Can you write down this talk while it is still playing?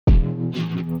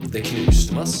Det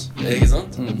knuste meg, ikke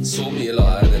sant? Så mye la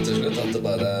jeg rett og slett at det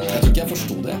bare... Jeg tror ikke jeg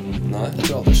forstod det. Nei. Jeg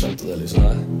tror aldri jeg skjønte det liksom.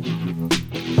 Nei.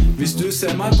 Hvis du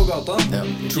ser meg på gata, i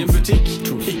en butikk,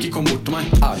 ikke kom bort til meg.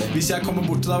 Ærlig. Hvis jeg kommer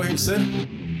bort til deg og hilser.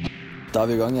 Da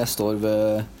vi I gang. Jeg står ved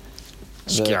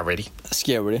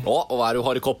Scary. Og hva du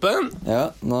har I koppen? Ja,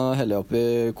 nå heller jeg oppi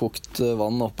kokt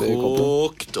vann oppi koppen.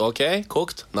 Kokt, ok,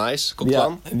 kokt, nice, kokt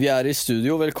vann. Vi I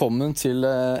studio, velkommen til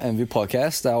MV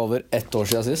Podcast. Det over 1 år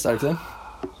siden sist, det ikke det?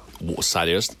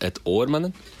 Seriøst, 1 år,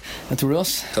 mannen. Jeg tror det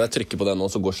også. Kan jeg trykke på den nå,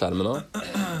 så går skjermen nå?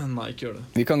 Nei, ikke gjør det.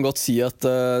 Vi kan godt si at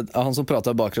han som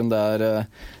prater I bakgrunnen, det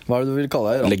hva det du vil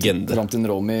kalle det? Legende. Ramtin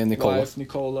Romi Nicola. Wife,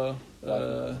 Nicola,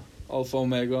 Alfa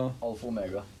Omega. Alfa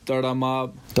Omega. Darda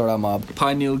Mab. Darda Mab.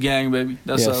 Pineal Gang, baby.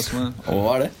 That's us, man. Og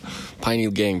hva det?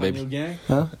 Pineal Gang, baby. Pineal Gang?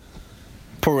 Ja.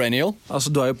 Perennial. Altså,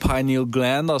 du har jo Pineal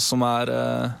Gland, da, som et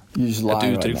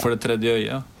uttrykk for det tredje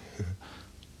øyet.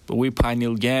 But we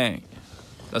Pineal Gang.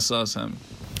 That's us, man.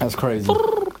 That's crazy.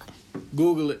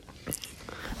 Google it.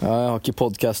 Ja, jeg har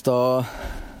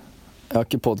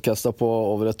ikke podcastet på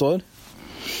over 1 år.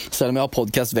 Selv om jeg har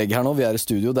podcastvegg her nå. Vi I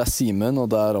studio. Det Simen, og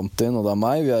det Ramtin, og det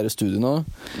meg. Vi I studio nå.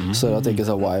 Så at jeg ikke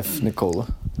sa wife Nicola.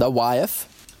 Det YF.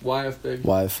 Wife, baby.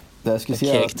 Wife. Det jeg skulle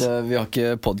si at vi har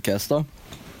ikke podcastet.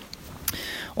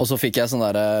 Og så fikk jeg sånn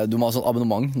der, du må ha sånn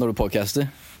abonnement når du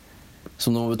podcaster. Så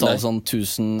nå må du betale sånn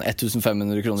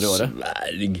 1500 kroner I året.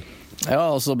 Sverg.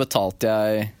 Ja, og så betalte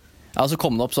jeg... Ja, så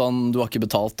kom det opp sånn, du har ikke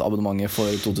betalt abonnementet for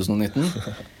 2019.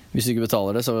 Hvis du ikke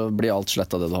betaler det, så blir alt slett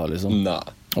av det du har, liksom. Nei.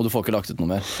 Og du får ikke lagt ut noe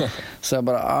mer. Så jeg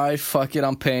bare, fuck it,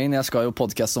 I'm paying. Jeg skal jo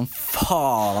podcast som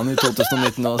faen I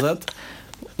 2019 uansett.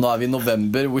 Nå vi I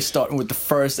november. We're starting with the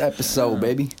first episode,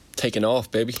 baby. Taken off,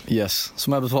 baby. Yes,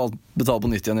 så må jeg betale på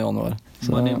nytt igjen I januar.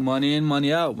 Så, Money in,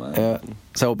 money out, man.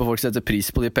 så jeg håper folk setter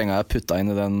pris på de pengene jeg puttet inn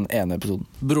I den ene episoden.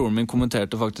 Broren min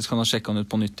kommenterte faktisk, han har sjekket han ut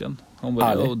på nytt igjen. Han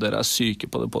bare, dere syke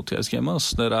på det podcast-gamet,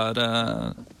 ass.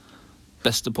 Dere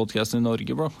beste podcasten I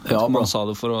Norge, bro. Jeg vet ikke om han sa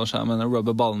det for å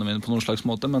rubbe ballene mine på noen slags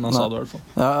måte, men han sa det I hvert fall.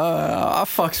 I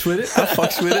fucks with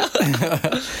it.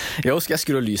 Jo, skal jeg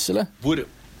skru lys, eller? Hvor?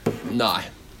 Nei.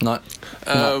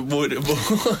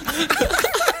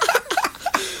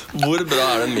 Hvor bra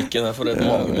den mikken her, for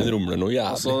magen min rumler noe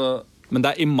jævlig. Altså, men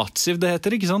det Imatsiv det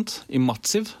heter, ikke sant?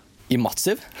 Imatsiv?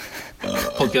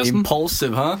 Podcasten?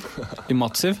 Impulsive, hæ?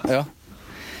 Imatsiv? Ja.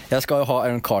 Jeg skal jo ha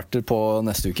Aaron Carter på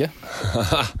neste uke.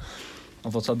 Han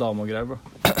har fått seg dame og greier, bro.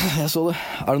 Jeg så det.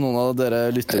 Det noen av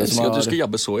dere lyttere som har... Jeg husker at du skulle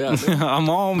jobbe så jævlig. I'm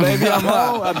on, baby, I'm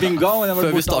on. I've been going.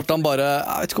 Før vi startet han bare...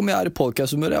 Jeg vet ikke om jeg I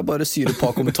podcast-humør. Jeg bare sier et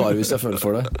par kommentarer hvis jeg føler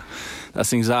for det. Det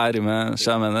anxiety med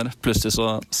skjermener. Plutselig så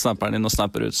snapper han inn og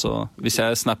snapper ut. Så hvis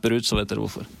jeg snapper ut, så vet dere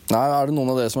hvorfor. Nei, det noen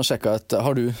av dere som har sjekket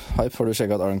Har du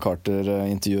sjekket Aaron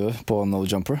Carter-intervjuet på No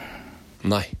Jumper?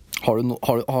 Nei. Har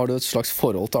du et slags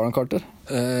forhold til Aaron Carter?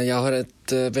 Jeg har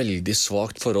et veldig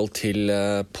svagt forhold til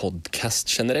podcast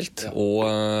generelt. Og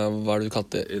hva det du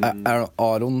kalte det?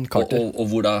 Aaron Carter. Og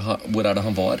hvor det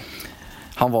han var?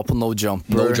 Han var på No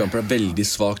Jumper. No Jumper veldig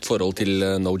svagt forhold til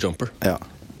No Jumper. Ja.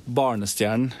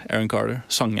 Barnestjernen Aaron Carter,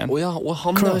 sangeren. Ja, og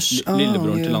han Crush.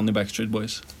 Lillebroren til han I Backstreet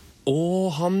Boys.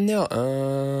 Han, ja.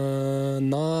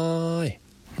 Nei.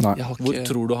 Hvor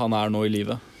tror du han nå I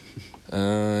livet?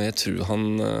 Jeg tror han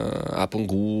på en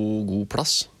god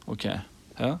plass. Ok,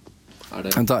 ja.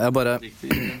 Vent da, jeg bare...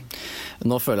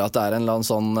 Nå føler jeg at det en eller annen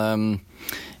sånn...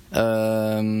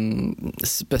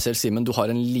 spesielt Simen, du har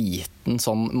en liten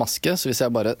sånn maske. Så hvis jeg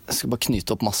skal bare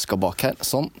knyte opp maska bak her,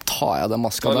 sånn, tar jeg den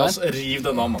maska der. Riv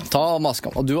den av, mann. Ta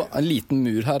maska. Og du har en liten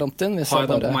mur her om din. Har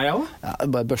jeg den på meg også? Ja,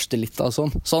 bare børste litt av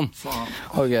sånn. Faen.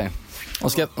 Ok. Nå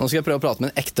skal jeg prøve å prate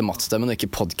med en ekte Mats-stemme, og ikke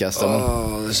podcast-stemmen.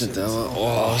 Det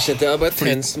kjente jeg bare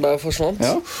tensen bare forsvant.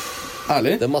 Ja,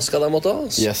 ærlig. Den maska der måtte ha.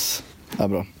 Yes, det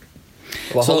bra.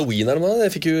 Det var Halloween her med.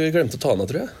 Jeg fikk jo glemt å ta den,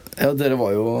 tror jeg. Ja, dere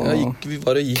var jo... Vi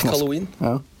bare gikk Halloween.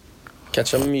 Ja.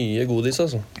 Catcha mye godis,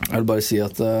 altså. Jeg vil bare si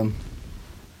at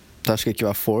det skal ikke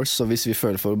være force, så hvis vi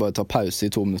føler for å bare ta pause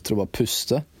I 2 minutter og bare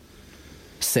puste,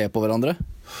 se på hverandre,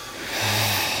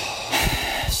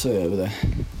 så gjør vi det.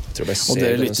 Og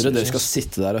dere lyttere, dere skal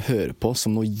sitte der og høre på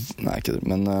som noe... Nei, ikke det,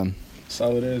 men...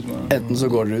 enten så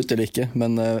går dere ut eller ikke.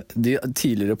 Men de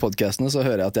tidligere podcastene så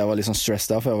hører jeg at jeg var litt sånn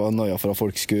stressed av, for jeg var nøya for at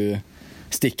folk skulle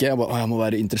stikke. Jeg bare, jeg må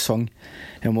være interessant.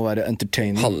 Jeg må være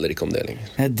entertaining. Handler ikke om det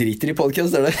lenger. Jeg driter I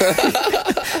podcast, det.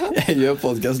 Jeg gjør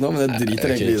podcast nå, men jeg driter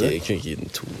egentlig I det. Jeg kunne ikke gi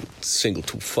single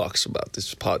two fucks about this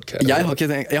podcast. Jeg har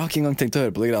ikke engang tenkt å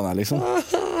høre på det greiene her, liksom.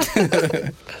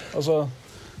 Altså...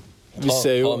 Vi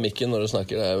ser jo... Ta mikken når du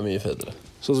snakker, det jo mye federe.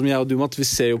 Sånn som jeg og du, Matt, vi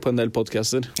ser jo på en del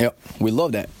podcaster. Ja, we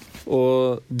love that.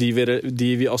 Og de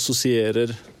vi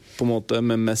assosierer på en måte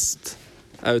med mest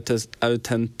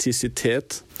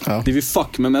autentisitet. De vi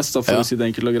fucker med mest, da, for å si det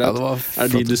enkelt og greit,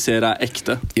 de du ser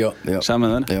ekte. Så jeg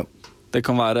mener det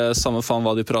kan være samme faen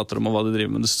hva de prater om og hva de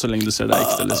driver med, så lenge du ser det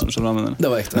ekte, liksom. Så jeg mener. Det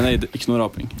var ekte. Men nei, ikke noe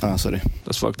raping. Sorry.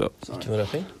 That's fucked up. Ikke noe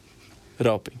rapping?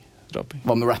 Raping.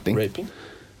 Hva med rapping?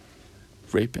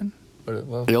 Raping?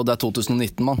 Jo, det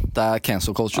 2019, mann. Det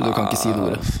cancel culture, du kan ikke si det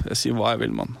ordet. Jeg sier hva jeg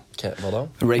vil, mann. Hva da?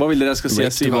 Hva vil dere jeg skal si?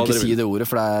 Jeg sier du kan hva ikke dere si vil. det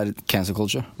ordet, for det cancel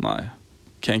culture. Nei.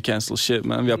 Can't cancel shit,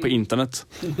 men vi på internett.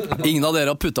 Ingen av dere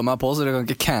har puttet meg på, så dere kan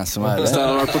ikke cancel meg. Hvis det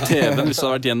hadde vært på TV, hvis det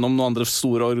hadde vært gjennom noen andre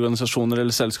store organisasjoner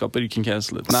eller selskaper, you can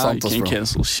cancel it. Nei, you can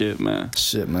cancel shit med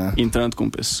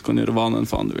internettkompis. Kan gjøre hva enn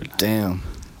faen du vil. Damn.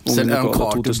 Selv Aaron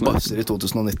Carter buzzer i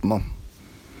 2019, man.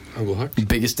 Han går hardt.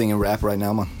 Biggest thing in rap right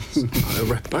now, man.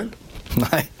 Rapper han?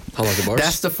 Nei. Han har ikke bars.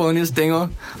 That's the funniest thing, man.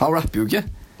 Han rapper jo ikke.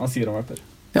 Han sier han rapper.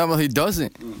 Ja, men he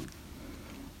doesn't.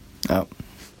 Ja.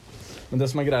 Men det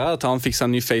som greia at han fikk seg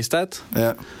en ny facetat,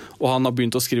 og han har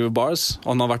begynt å skrive bars,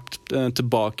 og han har vært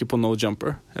tilbake på No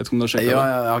Jumper. Jeg vet ikke om du har sjekket det? Ja,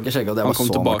 jeg har ikke sjekket det. Han kom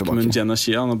tilbake med en Jenna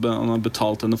Shia, han har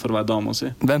betalt henne for å være dama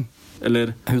si. Hvem?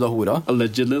 Eller hun da hora?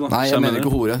 Allegedly, da. Nei, jeg mener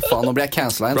ikke hore. Faen, nå blir jeg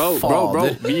cancela en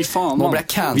fader. Vi faen, man.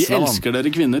 Vi elsker dere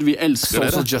kvinner, vi elsker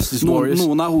dere.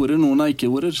 Noen horer, noen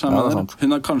ikke horer.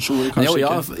 Hun kanskje horer, kanskje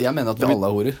ikke. Jeg mener at vi alle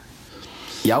horer.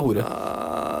 Jeg hore.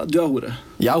 Du hore.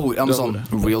 Jeg hore, ja, men sånn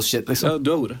real shit, liksom. Ja,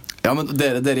 du hore. Ja, men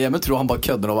dere hjemme tror han bare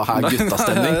kødder over her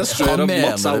guttastemning. Han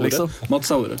mener det, liksom. Mats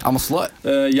er hore.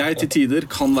 Jeg til tider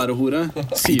kan være hore.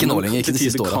 Ikke nå lenger, ikke det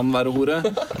siste året. Kan være hore.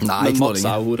 Nei, ikke nå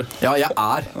lenger. Ja,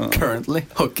 jeg currently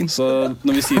hooking. Så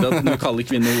når vi sier at vi kaller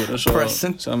kvinner hore, så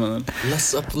jeg mener.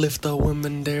 Let's uplift our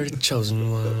women, they're the chosen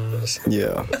ones.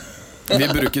 Yeah. Vi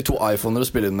bruker 2 iPhoner å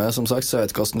spille inn med, som sagt, så jeg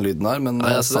vet ikke hvordan lyden men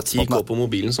det 10K på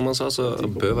mobilen, som han sa, så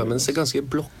bør være, men det ser ganske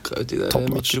blokka ut i der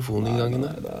mikrofoninningangene.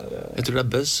 Jeg tror det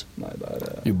buzz. Nei, det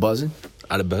You buzzing?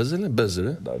 Det buzz, eller buzzer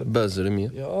det? Buzzer det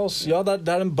mye? Ja, det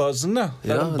den buzzen, ja.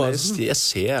 Jeg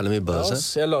ser jævlig mye buzz her.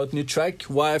 Jeg la ut ny track,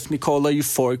 Wife Nicola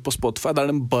Euphoric på Spotify. Det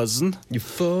den buzzen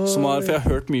som for jeg har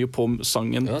hørt mye på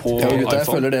sangen på iPhone. Jeg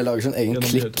føler det lager sånn egen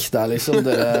klikk. Det liksom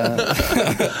dere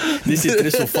de sitter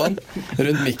i sofaen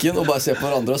rundt mikken og bare ser på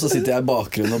hverandre, og så sitter jeg i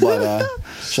bakgrunnen og bare,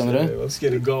 skjønner du?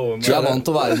 Jeg er vant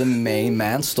til å være the main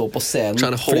man, stå på scenen,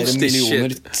 flere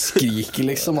millioner skriker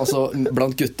liksom, altså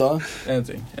blant gutta. En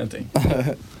ting.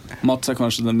 Mats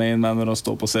kanskje the main man når han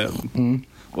står på scenen.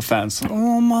 Og fans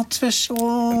Mats Fesch,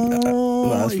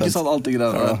 ikke sant, alltid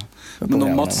greier der. Men når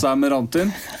Mats med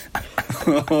Rantin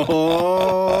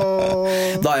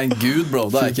da en gud,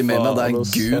 bro. Da jeg ikke med meg, da en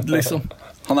gud, liksom.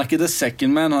 Han ikke the second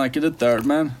man, han ikke the third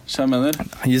man, så jeg mener.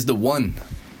 He's the one.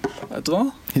 Vet du hva?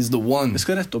 He's the one. Jeg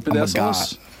skal rette opp i det jeg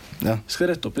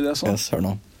sa. Yes, hør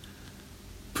nå.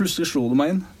 Plutselig slo det meg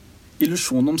inn.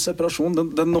 Illusjonen om separasjon, den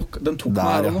tok meg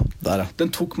her og nå. Den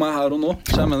tok meg her og nå,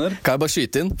 så jeg mener. Kan jeg bare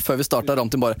skyte inn, før vi starter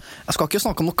Rantin bare jeg skal ikke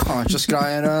snakke om noe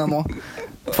conscious-greier nå.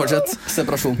 Fortsett,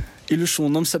 separasjon.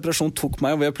 Illusjonen om separasjon tok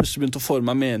meg, hvor jeg plutselig begynte å forme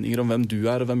meg meninger om hvem du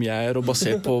og hvem jeg og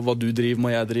basert på hva du driver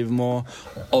med og jeg driver med, og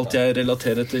alt jeg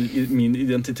relaterer til min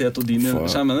identitet og din,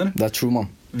 så jeg mener. Det true, man.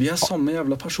 Vi samme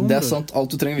jævla person. Det sant, alt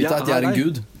du trenger vite at jeg en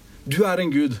gud. Du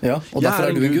en gud. Ja, og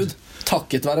derfor du en gud.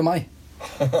 Takket være meg.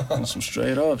 Som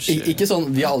straight up shit. Ikke sånn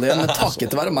vi alle igjen, men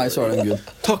takket være meg så det en gud.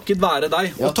 Takket være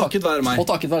deg, og takket være meg. Og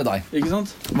takket være deg. Ikke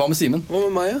sant? Hva med Simen? Hva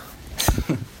med meg, ja?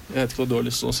 Jeg vet ikke hva du har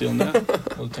lyst til å si om det.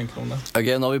 Hva du tenker om det. Ok,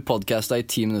 nå har vi podcastet i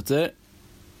 10 minutter.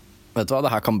 Vet du hva,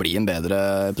 det her kan bli en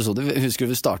bedre episode. Husker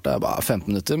vi startet bare 15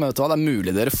 minutter, men vet du hva, det er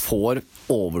mulig dere får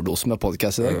overdose med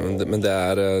podcast i dag. Men det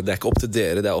er ikke opp til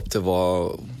dere, det er opp til hva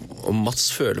om Mats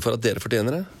føler for at dere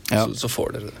fortjener det, så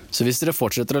får dere det. Så hvis dere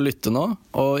fortsetter å lytte nå,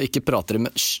 og ikke prater i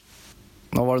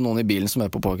nå var det noen i bilen som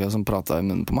på podcast som pratet i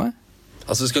munnen på meg.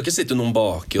 Altså, det skal ikke sitte noen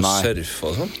baki og surfe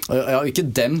og sånn? Ja, ikke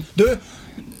dem. Du,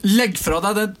 legg fra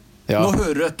deg det. Nå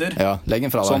hører du etter. Ja, legg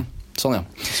den fra deg. Sånn, ja.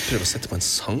 Så prøv å sette på en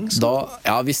sang.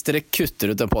 Hvis dere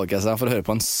kutter ut den podcasten for å høre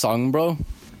på en sang, bro,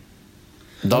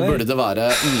 da burde det være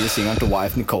nye singeren til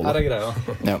Wife Nicola. Her greia.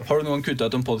 Har du noen kuttet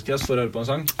ut en podcast for å høre på en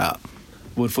sang? Ja.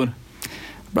 Hvorfor?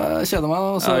 Jeg kjeder meg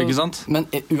også. Ja, ikke sant? Men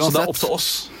uansett, så det opp til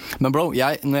oss. Men bro,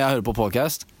 når jeg hører på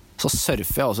podcast, så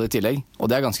surfer jeg også i tillegg,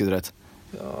 og det ganske drøyt.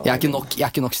 Jeg er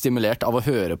ikke nok stimulert av å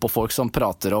høre på folk som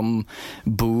prater om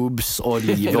boobs og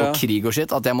liv og krig og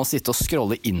shit, at jeg må sitte og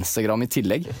scrolle Instagram i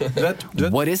tillegg.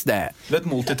 What is that? Du vet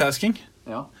multitasking?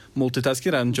 Ja.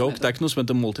 Multitasker en joke, det ikke noe som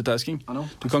heter multitasking.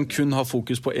 Du kan kun ha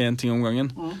fokus på én ting om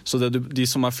gangen. Så de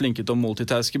som flinke til å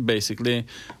multitaske basically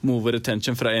mover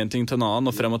attention fra en ting til en annen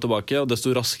og frem og tilbake, og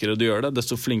desto raskere du gjør det,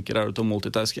 desto flinkere du til å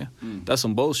multitaske. Det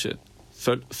som bullshit.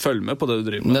 følg med på det du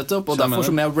driver med. Nettopp, og derfor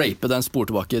så må jeg rape den spor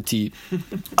tilbake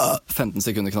 10-15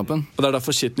 sekunder-knappen. Og det er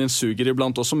derfor shitten din suger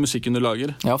iblant også, musikken du lager.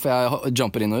 Ja, for jeg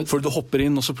jumper inn og ut. For du hopper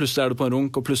inn, og så plutselig er du på en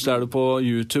runk, og plutselig er du på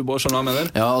YouTube, og skjønner du hva jeg mener?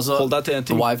 Ja, altså, hold deg til en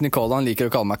ting. Wife Nicole, han liker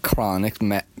å kalle meg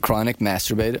chronic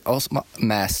masturbator.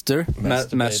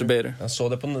 Masturbator. Jeg så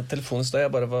det på telefonen i sted,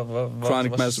 jeg bare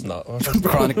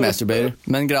Chronic masturbator.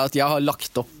 Men greit at jeg har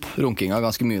lagt opp runkinga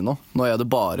ganske mye nå. Nå gjør jeg det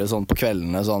bare sånn på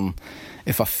kveldene, sånn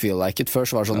if I feel like it. Før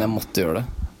så var det sånn jeg måtte gjøre det.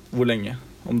 Hvor lenge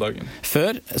om dagen?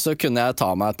 Før så kunne jeg ta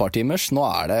meg et par timers. Nå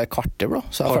er det kvarter, bro.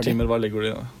 Så par timer, hva legger du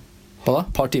i da? Hva da?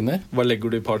 Par timer? Hva legger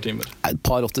du i par timer? Et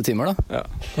par 8 timer da. Ja.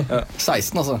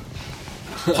 16 altså.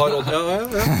 Par 8, ja.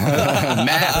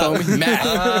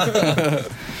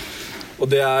 Og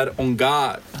det er On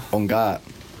God. On God.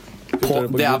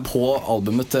 Det er på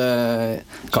albumet til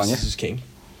Kanye. Jesus King.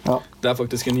 Ja. Det er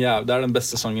faktisk det er den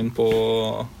beste sangen på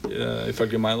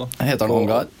ifølge meg da. Heter den On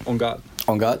God? On God.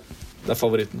 On God. Det er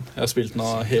favoritten. Jeg har spilt den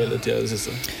av hele tiden i det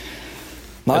siste.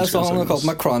 Nei, så han har kalt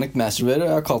meg Chronic Masturbator.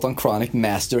 Jeg har kalt han Chronic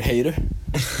Master Hater.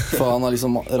 For han har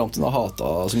liksom ramt inn og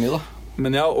hatet så mye da.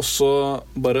 Men jeg har også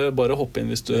bare hoppe inn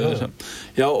hvis du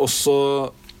Jeg har også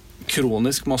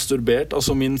kronisk masturbert.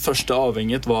 Altså min første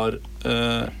avhengighet var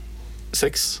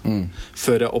sex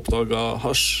før jeg oppdaget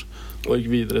hasj og gikk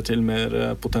videre til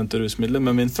mer potente rusmidler.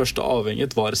 Men min første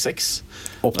avhengighet var sex.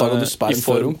 Oppdaget du sperm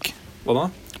for runk? Hva da?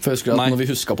 For jeg husker at når vi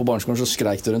husket på barneskolen så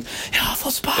skrek du rundt jeg har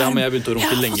fått sperm! Ja, men jeg begynte å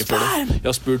runke lenge før det. Jeg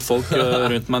har spurt folk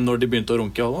rundt meg når de begynte å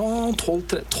runke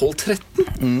 12-13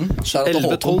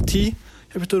 11-12-10.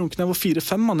 Jeg begynte å runke når jeg var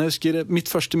 4-5. Jeg husker mitt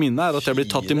første minne er at jeg ble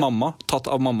tatt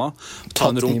av mamma. Ta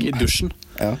en runk i dusjen.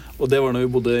 Ja. Og det var når vi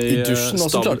bodde i dusjen?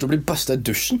 Hvordan klarte du å bli bustet i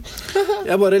dusjen?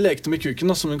 Jeg bare lekte med kuken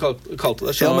da, som hun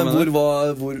kalte det. Ja, men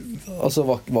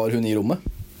var hun i rommet?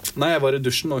 Nei, jeg var i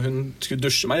dusjen, og hun skulle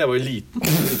dusje meg. Jeg var jo liten.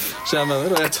 Så jeg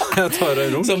mener, og jeg tar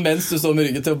en runk. Så mens du står med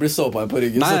ryggen til å bli såpa på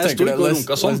ryggen, nei, så tenker du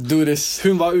runka sånn.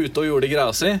 Hun var ute og gjorde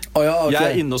greia si. Okay. Jeg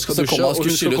er inne og skal dusje, og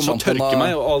hun skal komme og tørke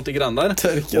meg og alt de greiene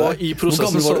der. Og i prosessen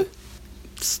hvor gammel var du?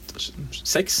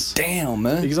 6. Damn,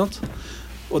 man. Ikke sant?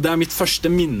 Og det er mitt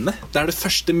første minne. Det er det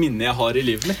første minnet jeg har i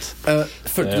livet mitt.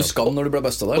 Følte du skam når du ble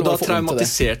bustet der? Og da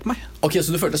traumatiserte meg. Ok,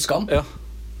 så du følte skam? Ja.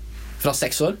 Fra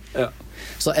 6 år? Ja.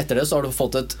 Så etter det så har du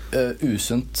fått et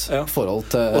usunt forhold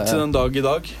til og til den dag i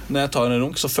dag når jeg tar en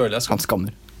runk så føler jeg skam. Han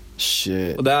skammer.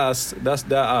 Shit. Og det er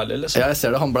ærlig liksom. Ja, jeg ser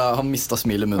det, han mistet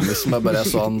smilet i munnen liksom. Jeg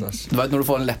så han, du vet når du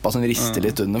får en leppa sånn rister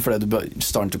litt under fordi du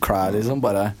starter to cry liksom,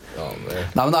 bare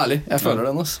nei, men ærlig, jeg føler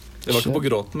den også. Det var ikke på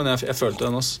gråten, men jeg følte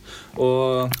den også. Og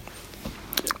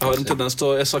jeg har en tendens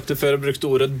til jeg har sagt det før, jeg brukte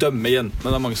ordet dømme jentene.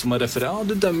 Det er mange som har referert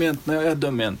du dømmer jentene, og jeg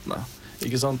dømmer jentene.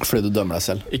 Ikke sant? Fordi du dømmer deg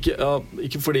selv?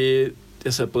 Ikke fordi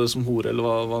jeg ser på det som hore eller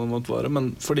hva det måtte være,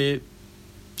 men fordi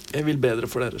jeg vil bedre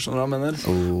for dere, skjønner du hva jeg mener?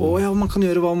 Man kan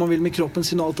gjøre hva man vil med kroppen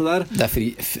sin og alt det der. Det er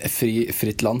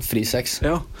fritt land, fri sex.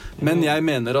 Ja, men jeg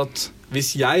mener at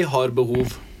hvis jeg har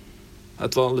behov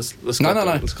vet du hva,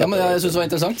 nei. Ja, men jeg synes det var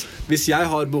interessant. Hvis jeg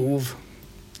har behov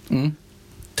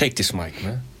Take this mic,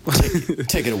 man.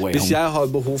 Take it away. Hvis jeg har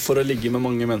behov for å ligge med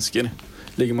mange mennesker,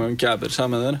 ligge med mange kæber, så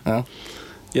jeg mener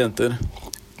jenter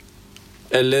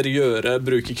eller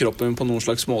bruke kroppen min på noen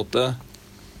slags måte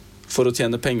for å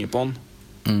tjene penger på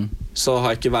den så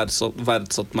har jeg ikke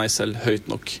verdsatt meg selv høyt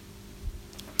nok.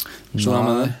 Så jeg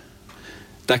mener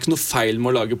det er ikke noe feil med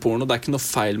å lage porno, det er ikke noe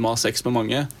feil med å ha sex med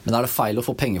mange. Men er det feil å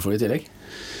få penger for det i tillegg?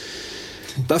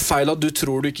 Det er feil at du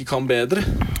tror du ikke kan bedre.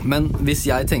 Men hvis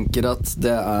jeg tenker at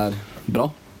det er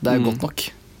bra, det er godt nok.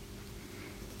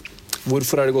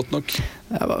 Hvorfor er det godt nok?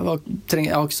 Jeg har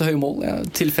ikke så høy mål. Jeg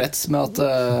er tilfreds med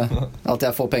at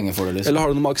jeg får penger for det liksom. Eller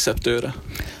har det noe med aksept å gjøre?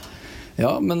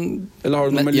 Ja, men eller har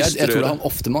det noe med lyster å gjøre? Jeg tror det har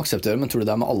ofte med aksept å gjøre, men tror du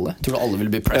det er med alle? Tror du alle vil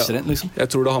bli president liksom? Jeg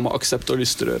tror det har med aksept og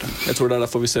lyster å gjøre. Jeg tror det er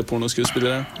derfor vi ser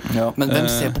pornoskuespillere. Ja, men hvem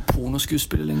ser på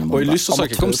pornoskuespillere? Og i lyst så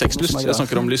snakker jeg ikke om sexlyst, jeg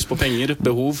snakker om lyst på penger,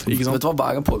 behov, ikke sant? Vet du hva,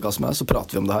 hver gang podcast med deg så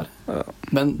prater vi om det her.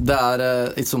 Men det er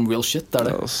it's some real shit, det er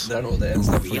det. Det er noe av det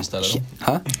eneste han freestyler om.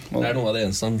 Hæ? Det er noe av det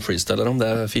eneste han freestyler om. Det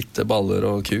er fitte, baller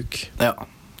og kuk. Ja.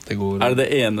 Er det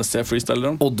eneste jeg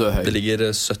freestyler om? Og dø høy. Det ligger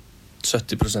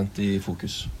 70% i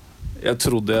fokus. Jeg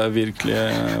trodde jeg virkelig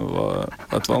var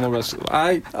vet du hva, nå ble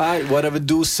jeg whatever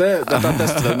do say. Dette er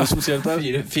bestevenner som sier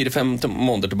det. 4-5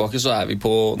 måneder tilbake så er vi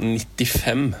på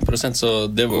 95%, så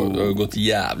det har gått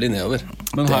jævlig nedover.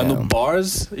 Men har jeg noen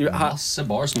bars? Masse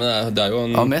bars, men det er jo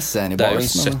en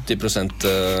 70%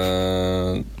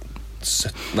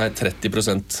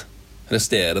 30%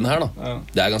 resterende her da.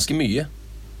 Det er ganske mye.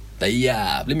 Det er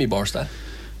jævlig mye bars der.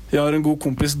 Jeg har en god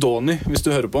kompis, Donny, hvis du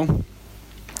hører på.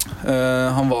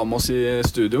 Han var med oss i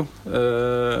studio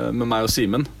med meg og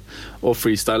Simen og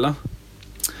freestyla.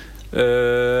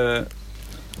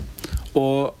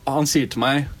 Og han sier til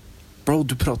meg: Bro,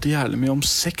 du prater jævlig mye om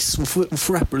sex.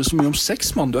 Hvorfor rapper du så mye om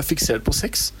sex, mann? Du fiksert på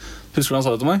sex. Husker du han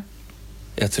sa det til meg?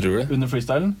 Jeg tror det. Under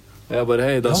freestylen. Jeg bare,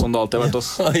 hei, det sånn det alltid har vært oss.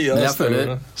 Men jeg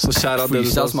føler så kjære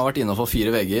freestyle som har vært innenfor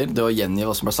 4 vegger, det å gjengi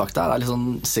hva som ble sagt der, litt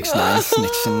sånn 6ix9ine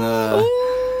snitchen.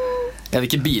 Jeg vil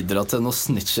ikke bidra til noe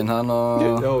snitchen her nå.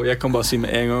 Yo, jeg kan bare si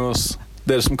med en gang oss.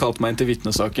 Dere som kalte meg inn til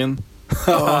vittnesaken.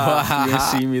 You can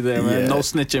see me there, man. No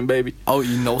snitching, baby. Oh,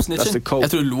 no snitching? Jeg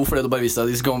tror du lo fordi du bare visste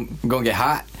at de skal get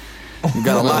high. You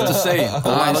got a lot to say.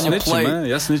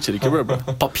 Jeg snitcher ikke, bro.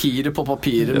 Papirer på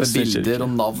papirer med bilder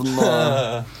og navn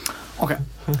og... Ok,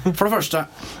 for det første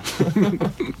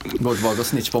går tilbake og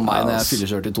snitcher på meg når jeg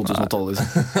fyllekjørte i 2012 liksom.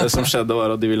 Det som skjedde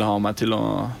var at de ville ha meg til å...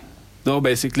 Det var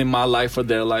basically my life or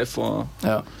their life og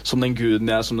som den guden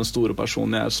jeg er, som den store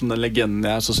personen jeg er, som den legenden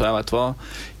jeg er, så jeg vet hva,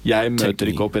 jeg møter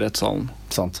ikke opp i rettssalen.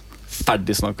 Sant.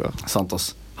 Ferdig snakket. Sant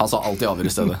ass. Han sa alltid avhør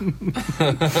i stedet.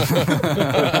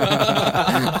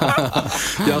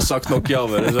 Jeg har sagt nok i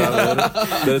avhøret.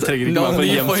 Dere trenger ikke meg for å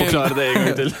hjemforklare det en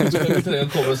gang til. Du trenger å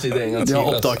komme og si det en gang til. De har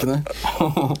opptakene.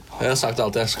 Jeg har sagt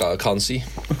alt jeg kan si.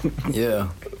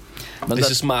 Yeah. This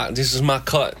is my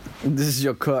cut. This is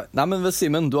your cut. Nei, men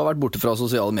Simen, du har vært borte fra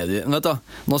sosiale medier. Vet du,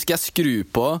 nå skal jeg skru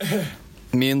på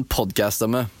min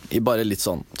podcast-stemme i bare litt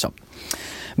sånn kjapt.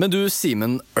 Men du,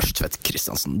 Simen Ørstvedt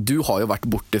Kristiansen, du har jo vært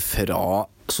borte fra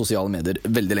sosiale medier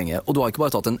veldig lenge, og du har ikke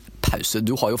bare tatt en pause,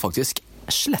 du har jo faktisk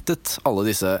slettet alle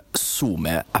disse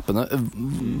SoMe-appene.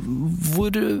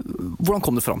 Hvordan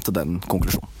kom du fram til den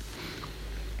konklusjonen?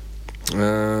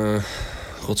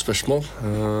 Godt spørsmål.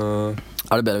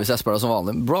 Er det bedre hvis jeg spør deg som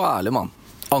vanlig? Bro, ærlig mann,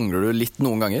 angrer du litt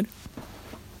noen ganger?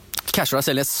 Casher deg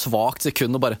selv i et svagt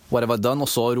sekund og bare what have I done, og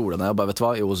så roer deg ned og bare vet du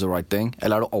hva, it was the right thing?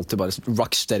 Eller er du alltid bare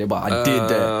rocksteady, bare I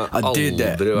did it,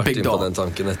 aldri vært inn på den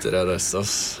tanken etter jeg reiste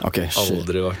oss.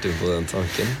 Aldri vært inn på den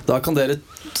tanken. Da kan dere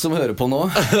som hører på nå,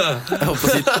 jeg håper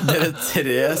å si dere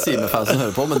 3 Simen-fans som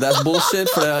hører på, men det er bullshit,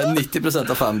 for det er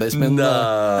 90% av fanbase min.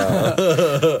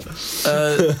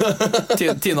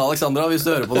 Tina Alexandra, hvis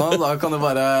du hører på nå, da kan du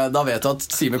bare, da vet du at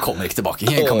Simen kommer ikke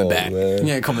tilbake. He ain't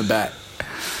coming back.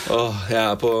 Jeg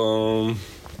er på...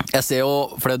 Jeg ser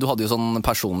jo, for du hadde jo sånn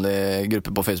personlig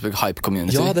gruppe på Facebook, Hype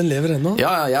Community. Ja, den lever ennå.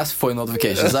 Ja, jeg får jo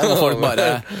notifications der, og folk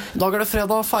bare dag er det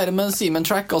fredag, feire med en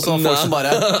Simen-track, og så folk som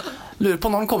bare lurer på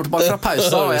når han kommer tilbake fra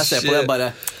pausa, og jeg ser på det bare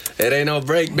it ain't no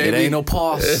break, baby. It ain't no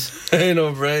pause. It ain't no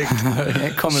break.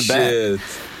 Coming back.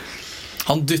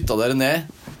 Han dytta dere ned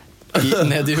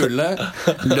i hullet,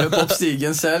 løp opp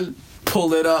stigen selv,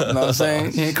 pull it up, no,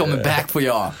 saying, he ain't coming back for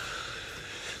y'all.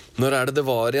 Når er det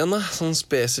var igjen da? Sånn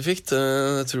spesifikt.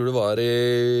 Jeg tror det var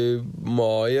i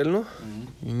mai eller noe.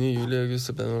 Juli, august,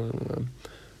 september.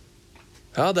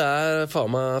 Ja, det er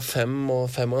faen meg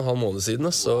 5,5 måneder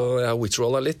siden, så jeg har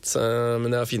witchrollet litt.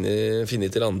 Men jeg har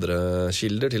finnet til andre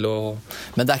kilder til å...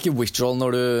 Men det er ikke witchroll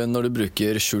når du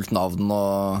bruker skjult navn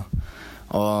og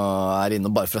er inne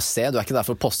bare for å se. Du er ikke der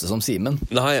for å poste som Simen.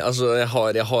 Nei, altså jeg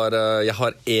har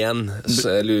en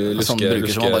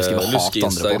luske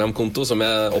Instagram-konto som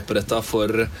jeg opprettet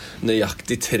for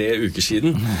nøyaktig 3 uker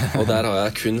siden. Og der har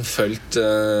jeg kun fulgt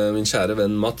min kjære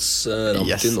venn Mats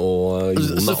Rampin og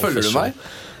Jona. Så følger du meg?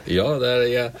 Ja,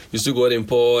 hvis du går inn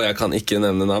på... Jeg kan ikke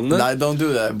nevne navnet. Nei, don't do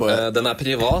that, boy. Den er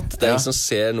privat. Det er ingen som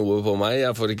ser noe på meg.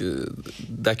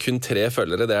 Det er kun 3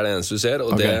 følgere. Det er det eneste du ser.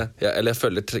 Og jeg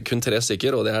følger kun 3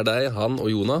 stykker, og det er deg, han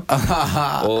og Jona.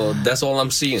 Og that's all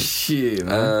I'm seeing. Det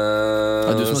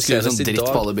er du som har skrevet sånn dritt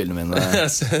på alle bildene mine.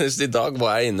 Senest i dag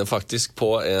var jeg inne faktisk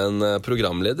på en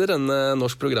programleder, en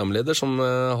norsk programleder som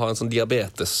har en sånn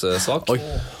diabetes-sak.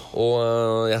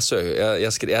 Og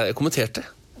jeg kommenterte.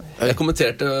 Jeg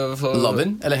kommenterte for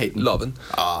Loven eller haten? Loven.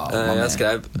 Jeg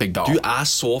skrev du er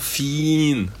så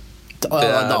fin. Til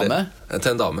en dame?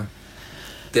 Til en dame.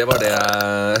 Det var det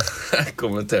jeg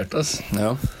kommenterte, altså.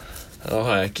 Ja. Da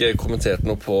har jeg ikke kommentert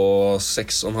noe på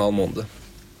 6,5 måneder.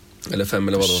 Eller 5,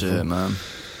 eller hva det var.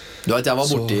 Du vet, jeg var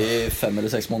borte i 5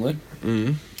 eller 6 måneder.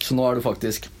 Så nå er du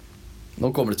faktisk... Nå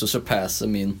kommer du til å surpasse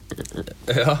min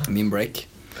break.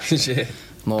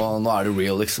 Nå er det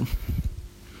real, liksom.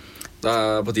 Det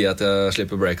er på tide at jeg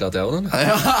slipper breakout, jeg også,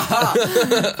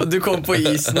 eller? Du kom på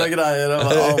isen og greier og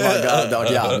oh my god, det har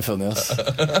vært jævlig funny, ass.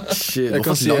 Shit, jeg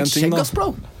kan si en ting, da. Bro.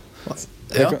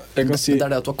 Ja, jeg kan si... Det er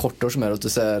det at du har kort hår som gjør at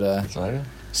du ser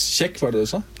Skjegg, var det du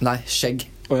sa? Nei, skjegg.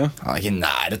 Ja. Han er ikke i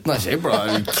nærheten av skjegg, bro.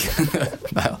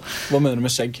 Hva mener du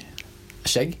med skjegg?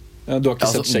 Skjegg? Du har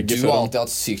ikke sett skjegget før. Du har alltid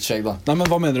hatt sykt skjegg da. Nei, men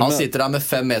hva mener du med? Han sitter der med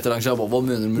 5 meter lang skjegg. Hva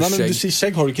mener du med skjegg? Nei, men du sier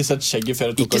skjegg, har du ikke sett skjegget før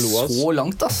jeg tok av Loas? Ikke så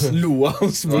langt, ass.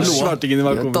 Loas, svartingen i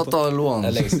hver kommentar. Det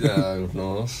er lengst jeg har gjort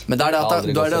noe. Men det er det at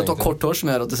du har kort hår som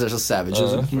gjør at det ser så savage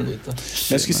ut.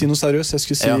 Jeg skulle si noe seriøst. Jeg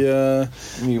skulle si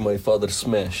Me, my father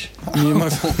smash. I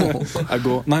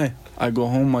go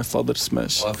home, my father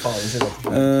smash.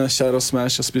 Kjære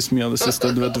smash, jeg spiser mye av det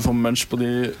siste. Du vet du får munch på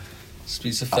de.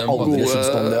 Spiser 5 gode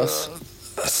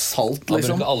salt,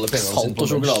 liksom. Salt og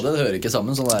sjokolade, det hører ikke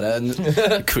sammen. Sånn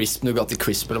der crisp, Nugatti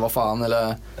crisp, eller hva faen,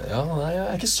 eller... Ja, nei,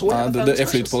 jeg ikke så jeg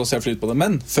flyter på det,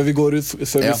 Men før vi går ut,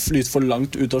 før vi flyter for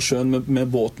langt ut av sjøen med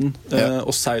båten,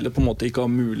 og seiler på en måte ikke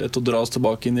har mulighet til å dra oss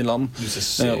tilbake inn i land. Du ser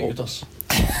seg ut, ass.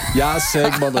 Jeg er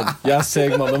seg, mannen.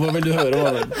 Hva vil du høre,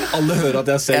 mannen? Alle hører at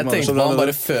jeg er seg, mannen. Jeg tenkte på han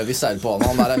bare før vi seiler på han.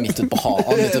 Han der midt ut på havet.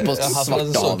 Han midt ut på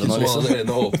Svarthavet nå, liksom.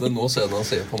 Nå ser han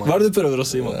ser på meg. Hva er det du prøver å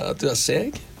si, mannen? At du er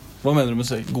seg. Hva mener du med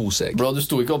seg? God seg. Bro, du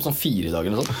sto ikke opp sånn 4 i dag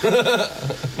eller sånn.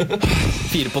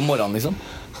 4 på morgenen, liksom.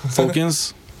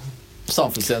 Folkens,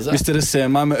 samfunnstjeneste. Hvis dere ser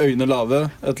meg med øynene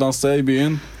lave et eller annet sted i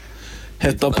byen,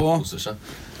 hetta på.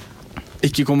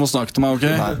 Ikke kom og snakk til meg, ok?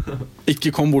 Nei. Ikke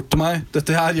kom bort til meg.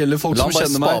 Dette her gjelder folk som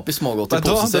kjenner meg. La han bare spape i smågodt i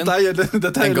posen sin.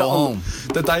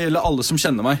 Dette gjelder alle som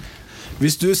kjenner meg.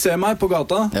 Hvis du ser meg på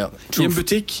gata, i en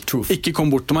butikk, ikke kom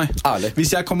bort til meg. Ærlig.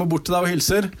 Hvis jeg kommer bort til deg og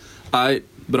hilser,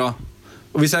 bra.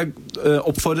 Og hvis jeg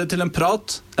oppfordrer til en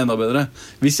prat, enda bedre.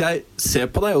 Hvis jeg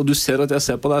ser på deg, og du ser at jeg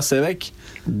ser på deg, se vekk.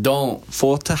 Kom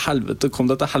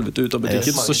deg til helvete ut av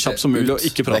butikken så kjapt som mulig, og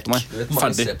ikke prate meg.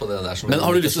 Ferdig. Men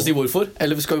har du lyst til å si hvorfor?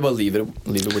 Eller skal vi bare leave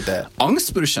it bort det?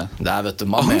 Angst, brorsan. Det vet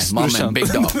du, mamma, big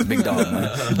dog.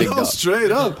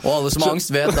 Straight up. Og alle som har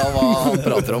angst vet da hva han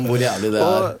prater om, hvor jævlig det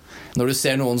er. Når du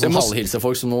ser noen som halvhilser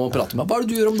folk som nå prater med, hva er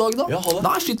det du gjør om dagen da?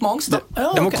 Nei, slitt med angst da.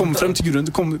 Jeg må komme frem til grunnen,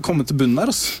 komme til bunnen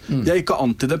her. Jeg er ikke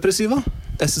antidepressiva.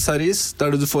 SSRIs, det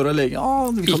er det du får av legen.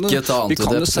 Vi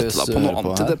kan jo sette deg på noe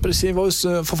antidepressiva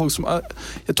for folk som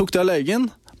jeg tok det av legen.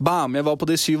 Bam, jeg var på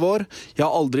det i 7 år. Jeg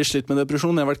har aldri slitt med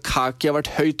depresjon. Jeg har vært kaki, jeg har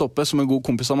vært høyt oppe. Som en god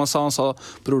kompis av meg sa, han sa,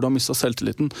 bror, du har mistet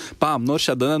selvtilliten. Bam, når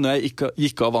skjedde det? Når jeg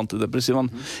gikk av antidepressivan.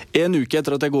 En uke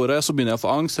etter at jeg går av, så begynner jeg å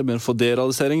få angst, jeg begynner å få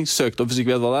derealisering, søkte opp hvis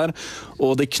ikke vet hva det er,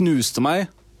 og det knuste meg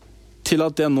til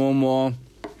at jeg nå må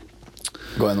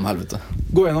gå gjennom helvete.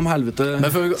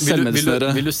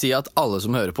 Vil du si at alle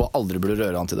som hører på aldri burde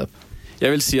røre antidep?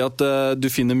 Jeg vil si at du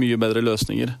finner mye bedre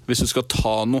løsninger. Hvis du skal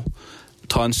ta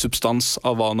en substans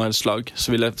av hva noe helst slag,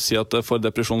 så vil jeg si at for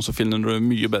depresjon så finner du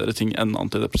mye bedre ting enn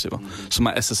antidepressiva, som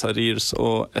er SSRIs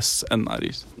og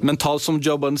SNRIs. Mental, som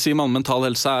jobben sier man, mental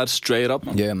helse er straight up.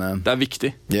 Yeah, man. Det er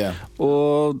viktig. Yeah.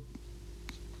 Og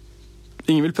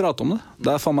ingen vil prate om det.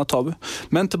 Det er faen meg tabu.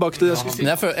 Men tilbake til det jeg skulle si.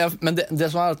 Men det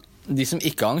som er, de som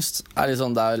ikke har angst,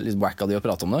 det er litt wack av de å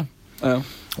prate om det. Ja.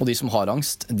 Og de som har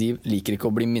angst, de liker ikke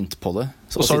å bli minnet på det.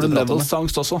 Og så har du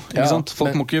levelsangst også, ikke sant?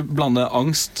 Folk må ikke blande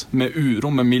angst med uro,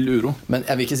 med mild uro. Men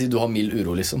jeg vil ikke si du har mild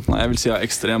uro, liksom. Nei, jeg vil si jeg har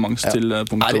ekstrem angst til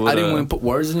punktet hvor... Er det noen put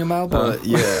words in your mouth?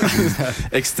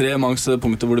 Ekstrem angst til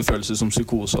punktet hvor det føles som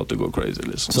psykose, at det går crazy,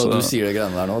 liksom. Så du sier det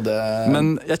greiene der nå,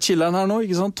 Men jeg chiller den her nå,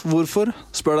 ikke sant? Hvorfor?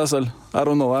 Spør deg selv. I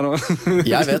don't know.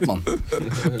 Jeg vet, man.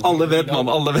 Alle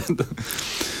vet.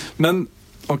 Men...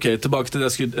 Ok, tilbake til det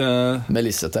jeg skulle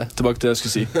Melissete. Tilbake til det jeg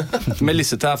skulle si.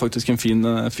 Melissete er faktisk en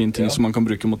fin ting som man kan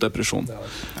bruke mot depresjon.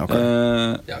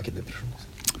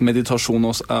 Meditasjon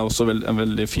er også en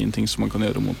veldig fin ting som man kan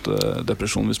gjøre mot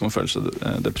depresjon hvis man føler seg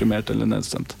deprimert eller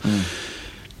nedstemt.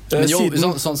 Men jo,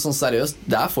 sånn seriøst,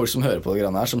 det er folk som hører på det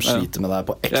greiene her, som sliter med det her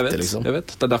på ekte, liksom. Jeg vet,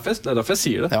 det er derfor jeg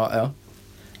sier det. Ja.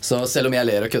 Så selv om jeg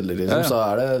ler og kødler, liksom, så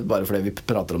er det bare fordi vi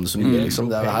prater om det så mye, liksom.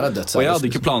 Det her er dødsseriøst. Og jeg hadde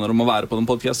ikke planer om å være på den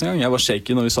podcasten engang. Jeg var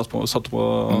shaky når vi satt på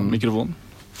mikrofonen.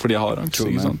 Fordi jeg har angst,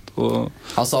 ikke sant?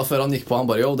 Han sa før han gikk på, han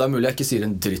bare, jo, det er mulig jeg ikke sier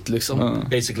en dritt, liksom.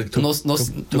 Basically nå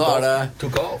er det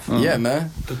took off. Yeah, man.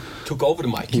 Took over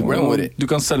the mic. Du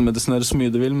kan selvmedisinere så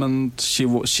mye du vil, men she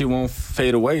won't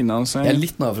fade away now. Jeg er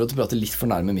litt nær for at du prater litt for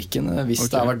nærme mikken. Hvis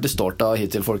det har vært distorta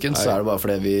hittil, folkens, så er det bare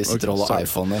fordi vi sitter og holder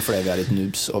iPhone, fordi vi er litt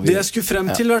noobs. Det jeg skulle frem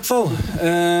til, i hvert fall,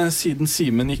 siden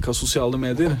Simen ikke har sosiale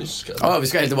medier. Vi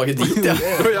skal helt tilbake dit, ja.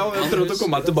 Jeg har prøvd å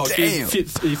komme meg tilbake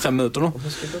i 5 minutter nå.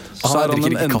 Så er han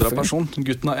en endret person.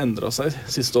 Gutten har endret seg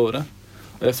siste året.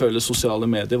 Jeg føler sosiale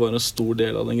medier var en stor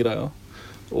del av den greia.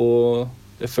 Og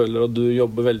jeg føler at du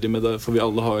jobber veldig med det, for vi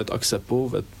alle har et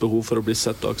akseptbehov, et behov for å bli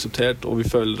sett og akseptert, og vi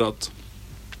føler at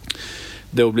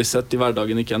det å bli sett i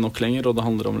hverdagen ikke er nok lenger, og det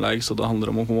handler om likes, og det handler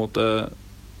om å på en måte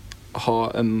ha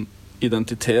en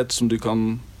identitet som du kan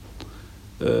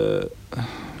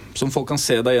som folk kan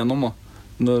se deg gjennom da.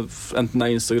 Enten det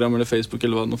er Instagram eller Facebook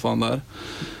eller hva det faen det er.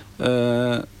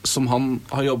 Som han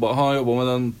har jobbet med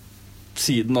den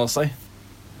siden av seg.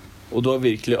 Og du har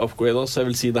virkelig upgradet, så jeg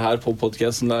vil si det her på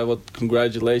podcasten der,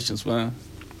 congratulations, man.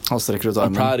 Han strekker ut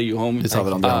armen. I'm proud of you, homie.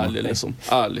 Ærlig, liksom.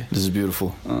 Ærlig. This is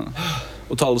beautiful.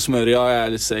 Og til alle som hører, ja,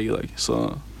 jeg litt seg I dag, så...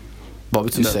 Hva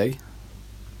betyr seg?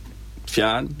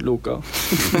 Fjern, luka.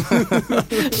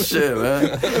 Skjøve.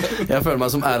 Jeg føler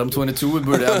meg som Adam 22.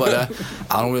 Burde jeg bare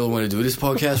I don't really want to do this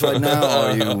podcast right now.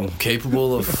 Are you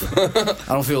capable of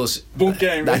I don't feel this. Det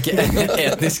ikke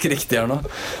etnisk riktig her nå.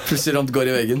 Plutselig ramt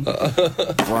går I veggen.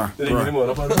 Ringer I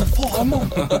morgen bare. Hva faen,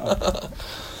 mann?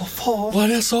 Hva faen?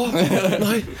 Hva det jeg sa?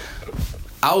 Nei.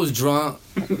 I was drunk.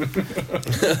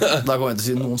 Da kom jeg til å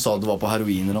si noen sa at du var på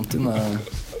heroin ramt inn.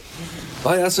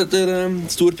 Nei, jeg setter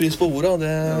stor pris på ordet.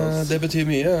 Det betyr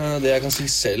mye. Det jeg kan si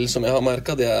selv som jeg har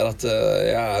merket, det at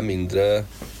jeg mindre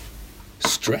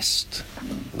stressed.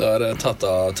 Det har tatt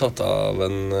av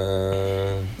en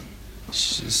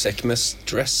sekk med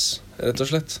stress, rett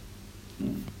og slett.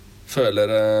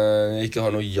 Føler jeg ikke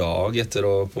har noe jag etter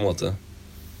å på en måte...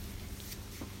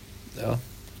 Ja.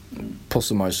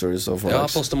 Poste my stories og Ja,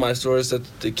 poste my stories.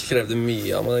 Det krevde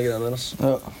mye av meg, de greiene der, altså.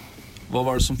 Ja. Hva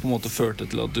var det som på en måte førte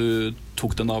til at du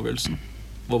tok den avgjørelsen?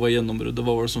 Hva var gjennombruddet?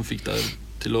 Hva var det som fikk deg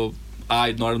til å...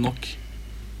 Nei, nå det nok.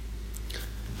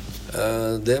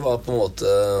 Det var på en måte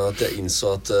at jeg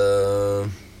innså at...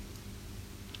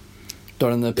 Du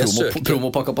har den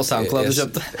promopakka på SoundCloud du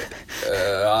kjøpte?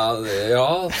 Ja, det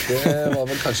var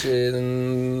vel kanskje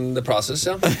the process,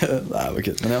 ja. Nei, det var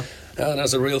kult, men ja. Ja,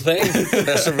 that's a real thing.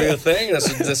 That's a real thing. Men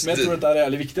jeg tror det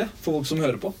jævlig viktig for folk som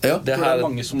hører på. Ja. Det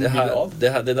mange som vil av.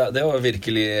 Det var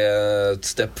virkelig et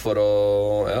step for å...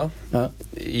 Ja.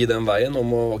 I den veien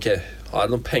om å... Ok, har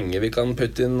det noen penger vi kan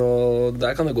putte inn? Og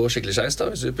der kan det gå skikkelig skeis da,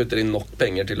 hvis vi putter inn nok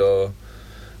penger til å...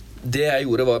 Det jeg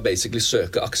gjorde var basically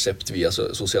søke aksept via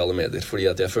sosiale medier, fordi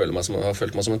at jeg har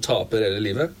følt meg som en taper hele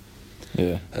livet.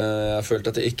 Jeg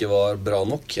følte at jeg ikke var bra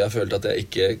nok. Jeg følte at jeg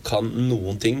ikke kan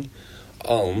noen ting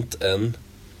annet enn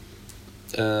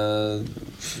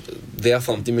det jeg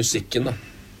fant I musikken da.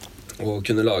 Å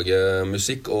kunne lage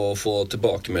musikk og få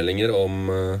tilbakemeldinger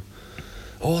om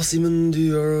Simen, du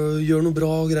gjør noe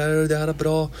bra greier, det her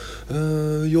bra,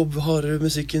 jobb hardere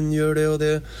musikken, gjør det og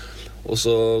det. Og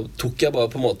så tok jeg bare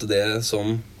på en måte det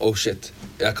som shit,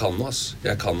 jeg kan noe ass.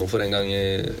 Jeg kan noe for en gang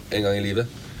I livet.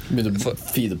 Begynte å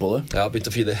feede på det? Ja,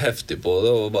 begynte å feede heftig på det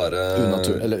og bare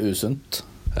Unaturlig, eller usunt.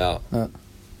 Ja.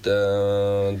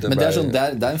 Men det sånn,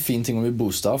 det en fin ting å bli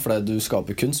boostet av, fordi du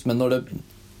skaper kunst, men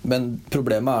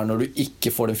problemet når du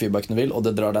ikke får den feedbacken du vil, og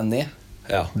det drar deg ned.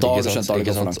 Ja, da har du skjønt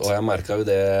det for langt. Og jeg merket jo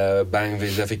det, bang,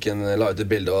 jeg fikk la ut et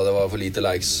bilde, og det var for lite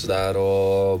likes der,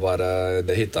 og bare,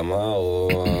 det hittet meg, og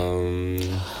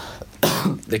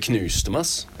det knuste meg,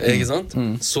 ikke sant?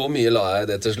 Så mye la jeg I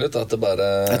det til slutt, at det bare...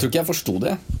 Jeg tror ikke jeg forstod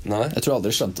det. Nei. Jeg tror jeg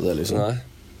aldri skjønte det, liksom. Nei.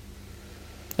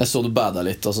 Jeg så du bada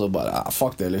litt, og så bare,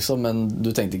 fuck det liksom. Men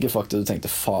du tenkte ikke fuck det, du tenkte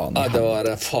faen. Nei, det var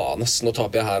faen ass, nå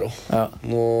taper jeg her også. Ja.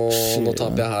 Nå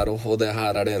taper jeg her også, og det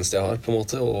her det eneste jeg har på en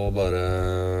måte. Og bare,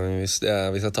 hvis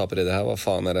jeg taper I det her, hva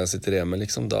faen det jeg sitter hjemme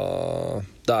liksom,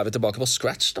 da vi tilbake på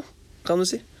scratch da, kan du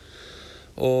si.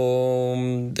 Og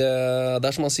det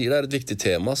som man sier, det et viktig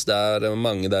tema. Det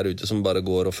mange der ute som bare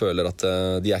går og føler at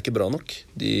de ikke bra nok.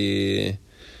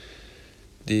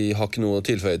 De har ikke noe å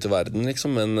tilføye til verden,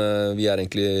 liksom, men vi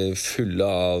egentlig fulle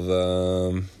av...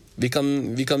 Vi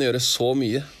kan gjøre så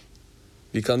mye.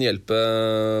 Vi kan hjelpe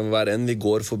hver en vi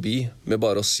går forbi med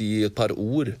bare å si et par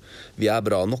ord. Vi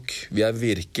bra nok. Vi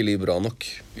virkelig bra nok.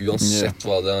 Uansett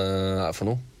hva det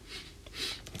for noe.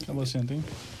 Jeg bare si en ting.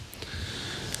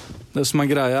 Det som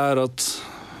greia at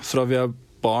fra vi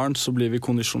barn så blir vi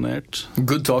kondisjonert.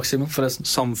 Good talk, Simon, forresten.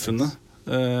 Samfunnet,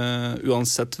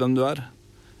 uansett hvem du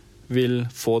vil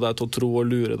få deg til å tro og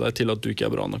lure deg til at du ikke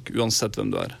bra nok, uansett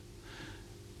hvem du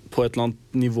På et eller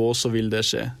annet nivå så vil det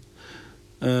skje.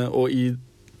 Og I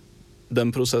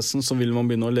den prosessen så vil man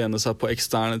begynne å lene seg på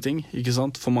eksterne ting, ikke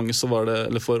sant? For mange så var det,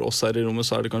 eller for oss her I rommet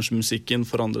så det kanskje musikken,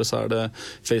 for andre så det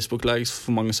Facebook-likes,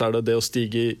 for mange så det å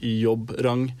stige I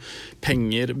jobbrang,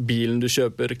 penger, bilen du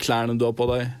kjøper, klærne du har på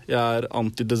deg. Jeg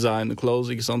anti-designer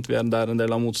clothes, ikke sant? Vi der en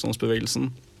del av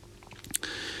motstandsbevegelsen.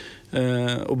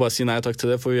 Og bare si nei takk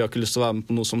til det, for vi har ikke lyst til å være med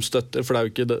på noe som støtter, for det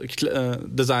jo ikke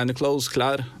designer clothes,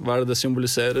 klær, hva det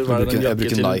symboliserer, hva det jeg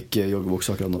bruker Nike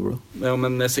joggebukse akkurat nå, bro. Ja,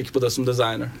 men jeg ser ikke på det som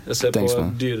designer. Jeg ser på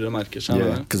dyrere merker.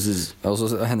 Altså,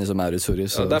 henne som sorry.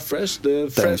 Ja, det fresh.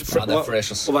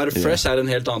 Å være fresh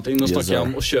en helt annen ting. Nå snakker jeg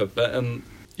om å kjøpe en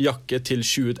jakke til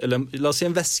 20, eller la oss si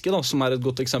en veske da, som et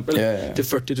godt eksempel, til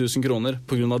 40 000 kroner,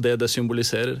 på grunn av det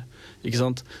symboliserer. Ikke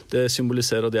sant? Det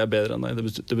symboliserer at jeg bedre enn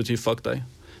deg. Det betyr fuck deg.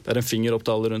 Det en finger opp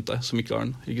til alle rundt deg som ikke har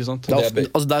den, ikke sant?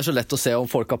 Det er så lett å se om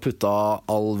folk har puttet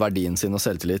all verdien sin og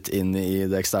selvtillit inn i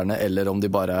det eksterne, eller om de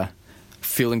bare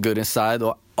feeling good inside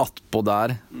og attpå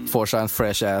der får seg en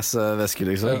fresh ass veske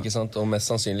liksom. Ja, ikke sant? Og mest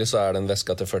sannsynlig så den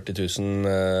veska til 40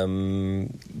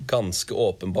 000 ganske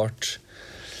åpenbart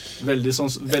veldig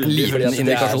liten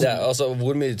indikasjon. Altså,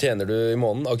 hvor mye tjener du i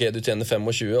måneden? Ok, du tjener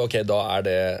 25, ok, da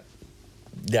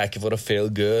det ikke for å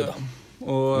feel good.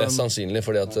 Og, mest sannsynlig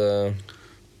fordi at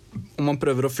om man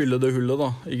prøver å fylle det hullet da,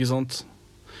 ikke sant?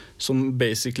 Som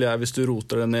basically hvis du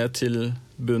roter det ned til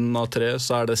bunnen av tre,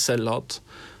 så det selvhat.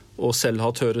 Og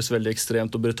selvhat høres veldig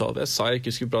ekstremt og brutalt. Jeg sa jeg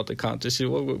ikke skulle prate counter-si.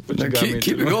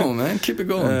 Keep it going, man. Keep it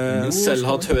going.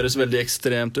 Selvhat høres veldig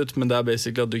ekstremt ut, men det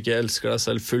basically at du ikke elsker deg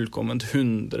selv fullkomment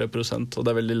 100%, og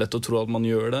det veldig lett å tro at man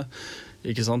gjør det.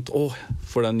 Ikke sant?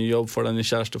 For deg en ny jobb, for deg en ny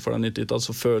kjæreste, for deg en nytt ditt,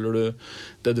 så føler du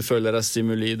det du føler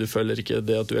stimuli, du føler ikke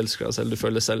det at du elsker deg selv, du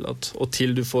føler selvhat. Og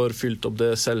til du får fylt opp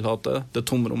det selvhatet, det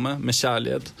tomrommet, med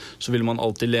kjærlighet, så vil man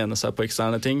alltid lene seg på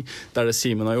eksterne ting. Det det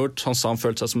Simen har gjort. Han sa han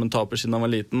følte seg som en taper siden han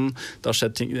var liten. Det har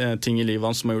skjedd ting i livet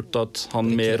hans som har gjort at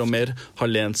han mer og mer har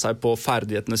lent seg på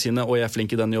ferdighetene sine. Og jeg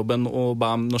flink i denne jobben, og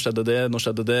bam, nå skjedde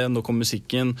det, nå kom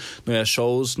musikken, nå jeg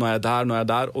shows, nå jeg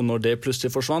der, og når det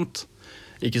plutselig forsvant,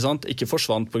 ikke sant? Ikke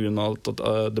forsvant på grunn av at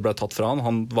det ble tatt fra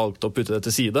han valgte å putte det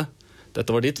til side.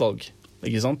 Dette var ditt valg,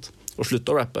 ikke sant? Og slutte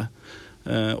å rappe,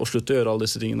 og slutte å gjøre alle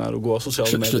disse tingene her, og gå av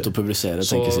sosiale medier. Slutt å publisere,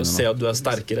 så se at du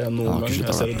sterkere enn noen gang.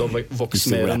 Jeg ser at du har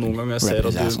vokst mer enn noen gang. Jeg ser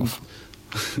at du...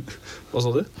 Hva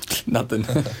sa du? Nothing.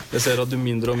 Jeg ser at du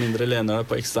mindre og mindre lener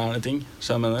deg på eksterne ting,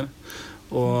 så jeg mener.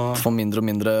 Og... Får mindre og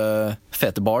mindre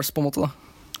fete bars, på en måte da.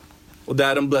 Og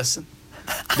det en blessing.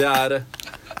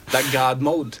 Det God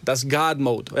mode. That's God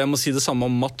mode. Og jeg må si det samme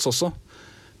om Mats også.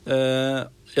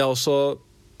 Jeg har også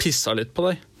pisset litt på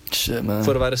deg. Shit,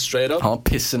 for å være straight up. Han har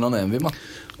pisset noen envy, man.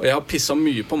 Og jeg har pisset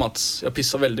mye på Mats. Jeg har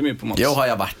pisset veldig mye på Mats. Jo,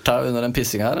 har jeg vært her under en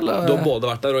pissing her, eller? Du har både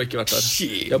vært der og ikke vært der.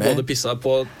 Jeg har både pisset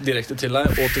på direkte til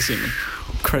deg og til Simen.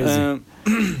 Crazy.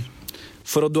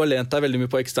 For at du har lent deg veldig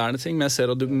mye på eksterne ting, men jeg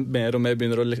ser at du mer og mer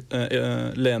begynner å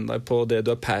lene deg på det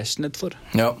du passionate for.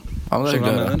 Ja, men det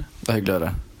hyggelig å høre. Det hyggelig å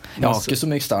høre. Jeg har ikke så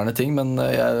mye eksterne ting, men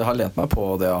jeg har lent meg på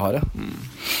det jeg har, ja.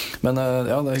 Men,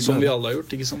 ja, det som vi alle har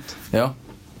gjort, ikke sant? Ja.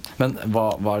 Men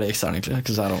hva det eksterne egentlig?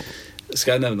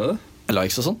 Skal jeg nevne det?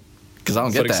 Likes og sånn?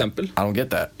 For eksempel? I don't get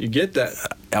that. You get that.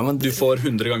 Ja, men, du får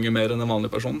 100 ganger mer enn en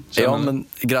vanlig person. Ja, men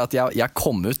greit, jeg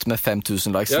kom ut med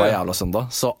 5000 likes hver jævla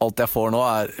søndag, så alt jeg får nå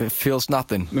feels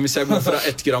nothing. Men hvis jeg går fra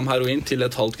 1 gram heroin til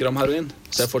 1,5 gram heroin,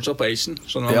 så jeg fortsatt på Asian.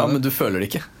 Ja, men du føler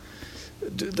det ikke.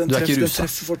 Den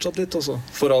treffer fortsatt litt også.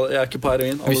 Jeg ikke på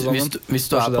heroin. Hvis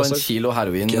du på en kilo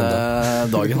heroin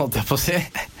dagen, holdt jeg på å si,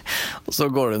 og så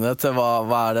går du ned til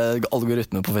hva det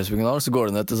algoritmen på Facebook nå, så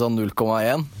går du ned til sånn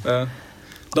 0,1.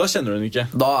 Da kjenner du den ikke.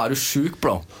 Da du syk,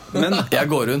 bro. Men jeg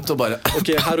går rundt og bare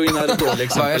ok, heroin et dårlig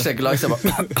eksempel. Jeg sjekker likes, jeg bare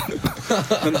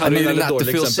men heroin et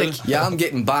dårlig eksempel. Yeah, I'm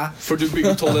getting by. For du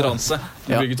bygger toleranse.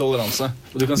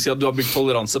 Og du kan si at du har bygd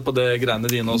toleranse på det greiene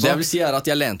dine også. Det jeg vil si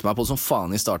at jeg lente meg på som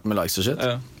faen i starten med likes og shit.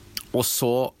 Og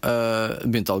så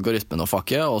begynte algoritmen å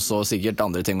fucke, og så sikkert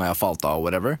andre ting jeg falt av,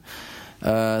 whatever.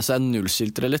 Så jeg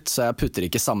nullskilter det litt, så jeg putter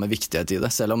ikke samme viktighet i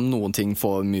det. Selv om noen ting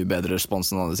får mye bedre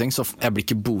respons enn andre ting, så jeg blir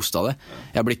ikke boostet av det.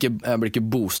 Jeg blir ikke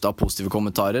boostet av positive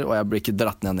kommentarer, og jeg blir ikke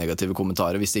dratt ned av negative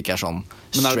kommentarer hvis det ikke sånn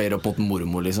straight up mot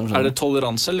mormor liksom. Det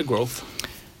toleranse eller growth?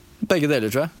 Begge deler,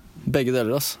 tror jeg. Begge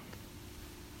deler, altså.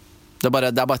 Det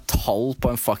er bare tall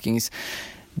på en fuckings...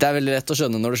 Det veldig lett å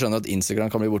skjønne når du skjønner at Instagram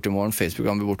kan bli borte i morgen, Facebook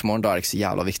kan bli borte i morgen, da det ikke så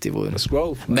jævla viktig hvor.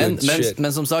 Men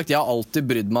som sagt, jeg har alltid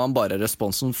brydd meg om bare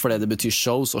responsen, fordi det betyr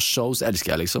shows, og shows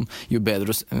elsker jeg liksom. Jo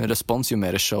bedre respons, jo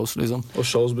mer shows liksom. Og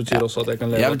shows betyr også at jeg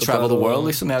kan leve. Jeg vil travel the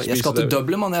world liksom. Jeg skal til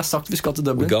Dublin, man. Jeg har sagt vi skal til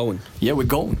Dublin. We're going. Yeah, we're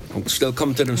going. Still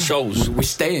come to them shows. We're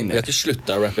staying. Jeg har ikke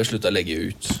sluttet å rappe, jeg sluttet å legge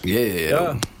ut.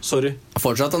 Yeah. Sorry.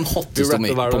 Fortsatt den hotteste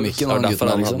på mikken.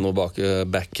 Derfor han hadde noe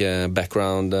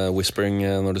background whispering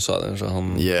når du sa det, så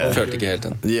han følte ikke helt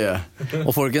den.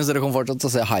 Og folkens, dere kommer fortsatt til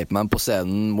å se Hypeman på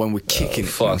scenen when we're kicking.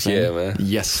 Fuck yeah, man.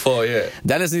 Yes.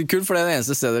 Det nesten kult, for det det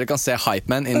eneste stedet dere kan se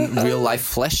Hypeman in real life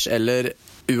flesh, eller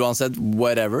uansett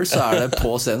whatever, så det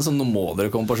på scenen, så nå må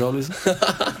dere komme på show liksom.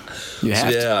 Så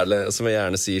vil jeg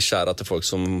gjerne si skjæra til folk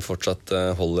som fortsatt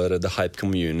holder the hype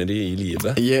community i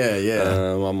livet.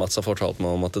 Mats har fortalt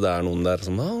meg om at det noen der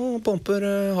som pomper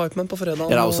Hypeman på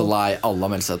fredag. Jeg også lei, alle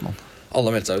har meldt seg ut, mann. Alle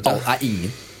har meldt seg ut, ja.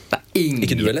 Ingen.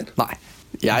 Ikke du heller? Nei.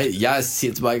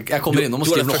 Jeg kommer innom og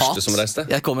skriver noe hat. Som reiste.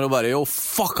 Jeg kommer og bare, yo,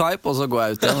 fuck hype, og så går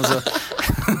jeg ut igjen, og så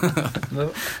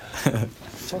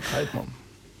fuck hype, man.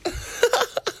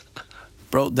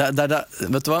 Bro,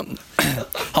 vet du hva?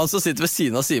 Han som sitter ved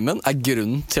siden av Simen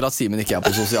grunnen til at Simen ikke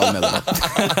på sosiale medier.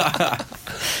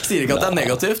 Sier ikke at det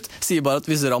negativt, sier bare at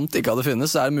hvis Ramt ikke hadde funnet,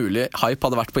 så det mulig Hype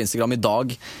hadde vært på Instagram i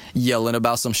dag, yelling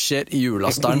about some shit I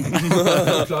julelasteren.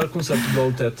 Klar konsept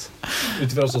lojalitet,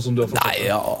 utifra sånn som du har forstått. Nei,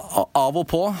 ja, av og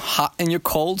på, hot and you're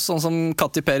cold, sånn som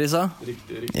Katy Perry sa.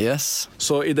 Riktig. Yes.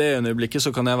 Så I det øyeblikket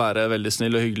så kan jeg være veldig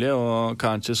snill og hyggelig, og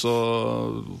kanskje så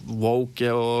woke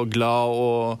og glad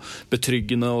og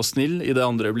betryggende og snill. I det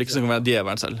andre øyeblikket så kan jeg være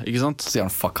djevelen selv, ikke sant? Så gjør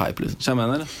han fuck hype, liksom. Så jeg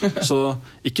mener, så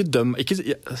ikke døm,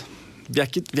 vi er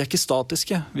ikke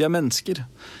statiske, vi mennesker.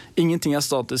 Ingenting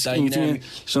statisk, ingenting.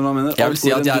 Skjønner du hva jeg mener? Jeg vil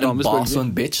si at jeg en boss og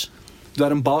en bitch. Du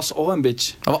en boss og en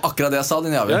bitch. Det var akkurat det jeg sa,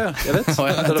 din jævel. Ja, jeg vet. Det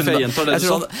derfor jeg gjentar det du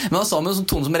sa. Men han sa med en sånn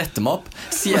tone som retter meg opp.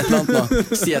 Si et eller annet nå.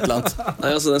 Si et eller annet.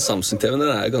 Nei, altså den Samsung-TV-en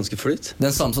den ganske flytt.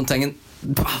 Den Samsung-tengen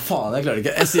faen, jeg klarer det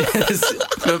ikke.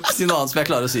 Si noe annet som jeg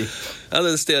klarer å si. Ja,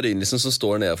 det stearinlysen som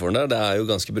står nede for den der, det jo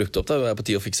ganske brukt opp. Det på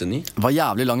tide å fikse en ny. Det var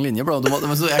jævlig lang linje, bro.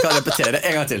 Jeg kan repetere det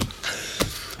en gang til.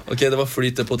 Ok, det var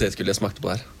flyt det potetgullet jeg smakte på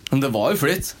her. Men det var jo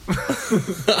flyt.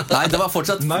 Nei, det var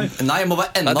fortsatt. Nei, jeg må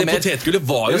være enda mer. Det potetgullet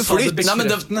var jo flyt.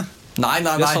 Nei.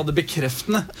 Jeg sa det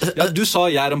bekreftende. Ja, du sa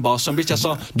jeg en boss og en bitch. Jeg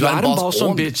sa du en boss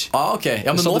og en bitch. Ok,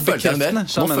 ja, men nå følte jeg det.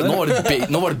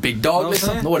 Nå var det big dog,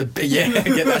 liksom. Nå var det big,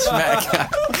 get that smack.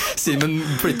 Simen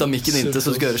flytta mikken inntil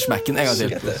så du skal høre smacken en gang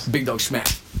til. Big dog smack.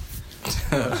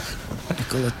 Jeg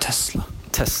kaller det Tesla.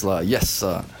 Tesla, yes.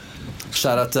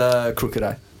 Shout out Crooked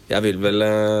Eye. Jeg vil vel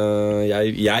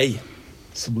jeg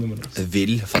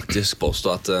vil faktisk påstå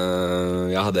at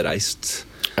jeg hadde reist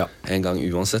en gang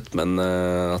uansett, men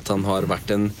at han har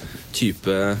vært en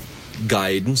type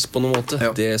guidance på noen måte,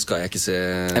 det skal jeg ikke se.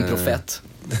 En profet.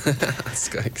 Det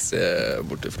skal jeg ikke se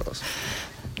bort ifra, altså.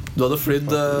 Du hadde flydd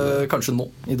kanskje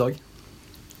nå, i dag.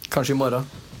 Kanskje i morgen,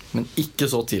 men ikke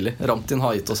så tidlig. Ramtin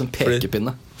har gitt oss en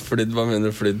pekepinne. Flydd, hva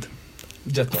mener du flydd?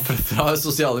 Fra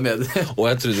sosiale medier. Og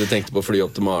jeg trodde du tenkte på å fly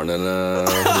opp til Maren eller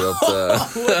fly opp til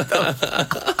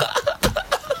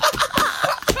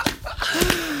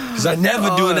Cause I never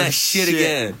doing that shit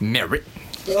again. Mary.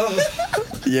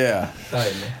 Yeah.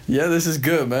 Yeah, this is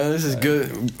good, man. This is good.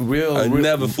 I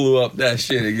never flew up that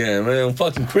shit again, man. On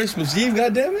fucking Christmas Eve,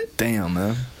 goddammit. Damn,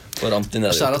 man.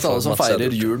 Kjære til alle som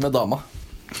feirer jul med dama.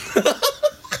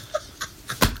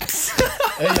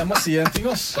 Jeg må si en ting,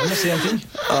 ass.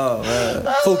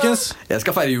 Folkens, jeg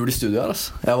skal feire jul i studio her, ass.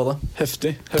 Jeg var det.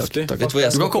 Heftig. Takk.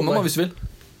 Du kan komme hvis du vil.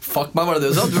 Fuck meg, var det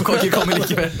det du sa? Du kan ikke komme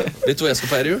likevel. Vet du hvor jeg skal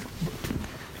feire jul?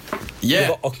 Det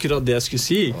var akkurat det jeg skulle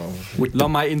si. La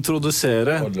meg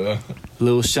introdusere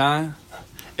Lil Shine,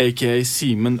 a.k.a.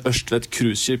 Simen Ørstvedt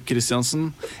Cruiseskip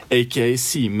Kristiansen, a.k.a.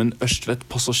 Simen Ørstvedt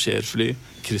Passasjerfly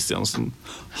Kristiansen.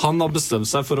 Han har bestemt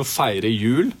seg for å feire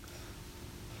jul.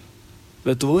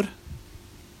 Vet du hvor?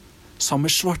 Sammen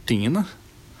med svartingene,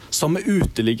 sammen med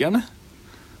uteliggerne,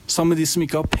 sammen med de som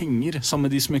ikke har penger, sammen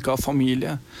med de som ikke har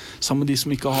familie, sammen med de som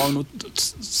ikke har noe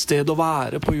sted å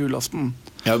være på julaften.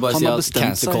 Jeg vil bare si at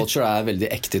cancel culture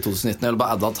veldig ekte i 2019. Jeg vil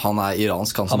bare adde at han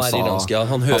iransk. Han iransk, ja.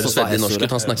 Han høres veldig norsk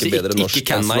ut. Han snakker bedre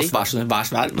norsk enn meg.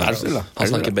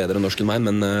 Han snakker bedre norsk enn meg,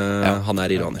 men han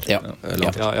iraner. Ja,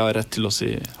 jeg har rett til å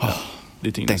si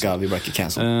de tingene. Tenker jeg, vi ble ikke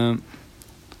cancel.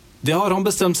 Det har han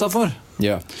bestemt seg for.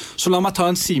 Så la meg ta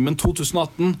en Simen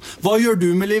 2018. Hva gjør du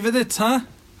med livet ditt, hæ?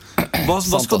 Hva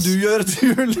skal du gjøre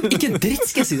til jul? Ikke en dritt,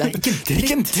 skal jeg si deg.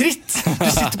 Ikke en dritt. Du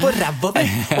sitter på ræva di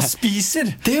og spiser.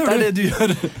 Det er det du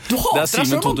gjør. Du hater deg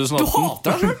selv.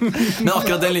 Men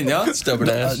akkurat den linja,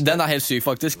 den helt syk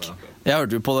faktisk. Jeg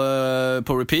hørte jo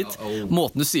på repeat.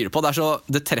 Måten du sier det på,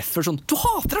 det treffer sånn. Du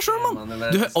hater deg selv, mann.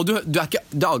 Og du ikke,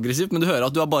 det aggressivt, men du hører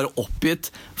at du bare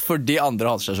oppgitt fordi andre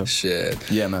hater seg selv. Shit,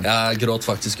 jeg gråt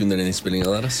faktisk under den innspillingen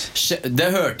der, Det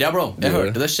hørte jeg, bro. Jeg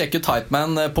hørte det. Sjekk ut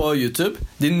Hypeman på YouTube.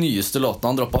 De nyeste låtene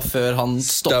han droppet før han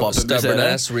stoppet å publisere. Stubborn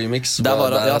Ass Remix.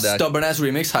 Stubborn Ass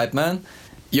Remix, Hypeman.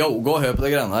 Yo, gå og hør på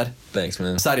det greiene her. Thanks,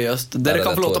 man. Seriøst. Dere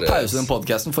kan få lov til å pause den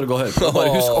podcasten for å gå og høre på det.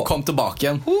 Bare husk å komme tilbake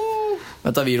igjen.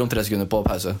 Vent da, vi gir om 3 sekunder på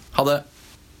pause. Ha det.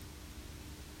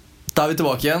 Da vi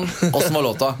tilbake igjen. Hvordan var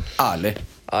låta? Ærlig.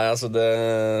 Nei, altså det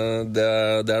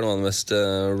noe av den mest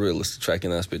realistic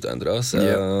tracken jeg har spyttet en, tror jeg.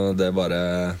 Det bare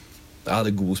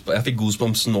jeg fikk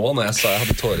goosebumps nå når jeg sa jeg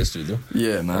hadde tårer i studio.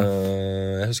 Jeg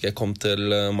husker jeg kom til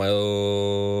meg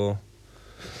og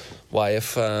YF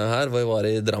her, hvor jeg var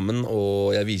i Drammen,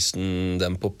 og jeg viste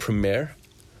dem på Premiere.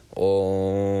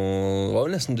 Og det var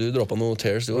vel nesten du droppet noe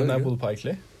tears. Når jeg bodde på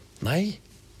Eikley? Nei.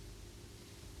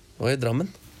 Det var i Drammen.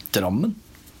 Drammen?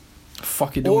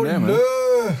 Fuck you doing there, man?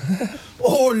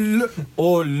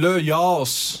 Ålø, ja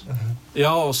oss,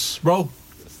 bro.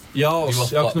 Ja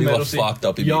oss, jeg har ikke noe mer å si.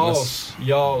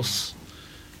 Ja oss.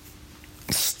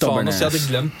 Faen, jeg hadde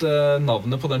glemt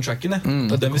navnet på den tracken.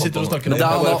 Det den vi sitter og snakker om.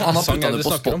 Han har puttet det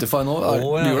på Spotify nå. Du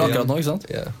gjorde det akkurat nå, ikke sant?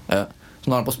 Ja. Så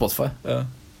nå er han på Spotify.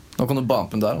 Nå kan du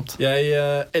bampe den der. Jeg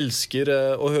elsker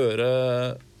å høre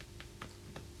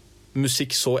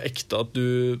musikk så ekte at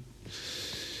du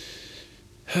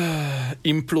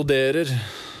imploderer.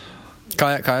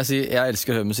 Kan jeg si, jeg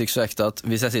elsker å høre musikk så ekte at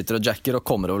hvis jeg sitter og jacker og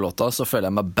kommer over låta, så føler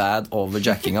jeg meg bad over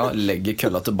jackinga, legger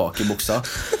kølla tilbake i buksa,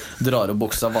 drar opp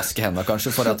buksa, vasker hendene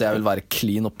kanskje, for at jeg vil være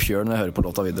clean og pure når jeg hører på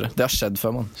låta videre. Det har skjedd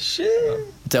før, man.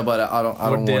 Det var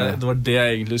det jeg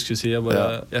egentlig skulle si.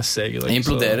 Jeg ser ikke det.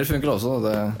 Imploderer funker også.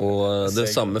 Og det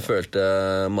samme følte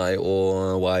meg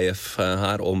og YF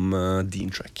her om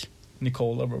din track.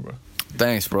 Nicola, bro.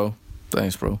 Thanks, bro.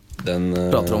 Den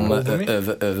prater om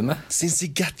øve med. Since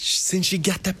she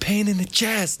got that pain in the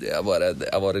chest. Jeg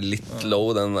var litt low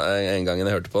den en gangen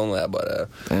jeg hørte på den, og jeg bare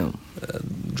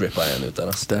drippa en ut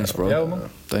der.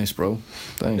 Thanks, bro.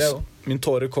 Min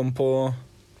tåre kom på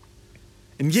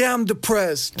And yeah, I'm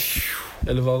depressed.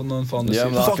 Eller hva noen faen du sier.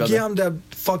 Fuck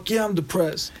yeah, I'm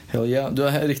depressed. Hell yeah, du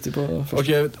helt riktig på første. Ok,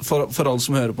 for alle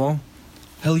som hører på,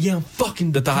 hell yeah, I'm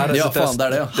fucking dette her ja, faen, det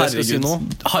er det, ja.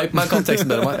 Herregud. Hype man kan teksten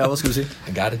bedre meg. Ja, hva skulle du si?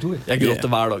 I gotta do it. Jeg gråter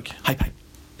hver dag. Hype.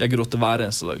 Jeg gråter hver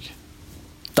eneste dag.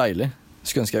 Deilig.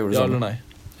 Skulle ønske jeg gjorde det samme. Ja eller nei?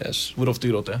 Yes. Hvor ofte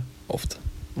gråter jeg? Ofte.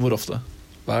 Hvor ofte?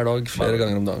 Hver dag, flere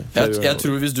ganger om dagen. Jeg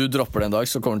tror hvis du dropper det en dag,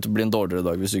 så kommer det til å bli en dårligere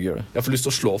dag hvis du ikke gjør det. Jeg får lyst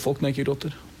til å slå folk når jeg ikke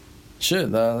gråter.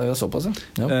 Shit, det er såpass,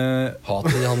 ja.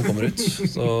 Hatet han kommer ut.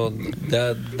 Så det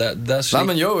er slik. Nei,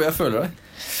 men yo, jeg føler det.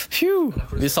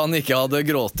 Hvis han ikke hadde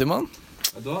gråtet, mann.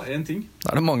 Det var en ting.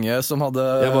 Da er det mange som hadde...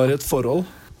 Jeg var i et forhold.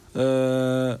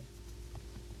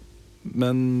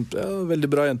 Men ja, veldig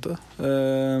bra jente.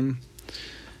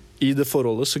 I det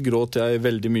forholdet så gråt jeg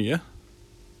veldig mye.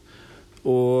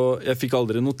 Og jeg fikk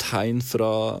aldri noe tegn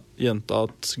fra jenta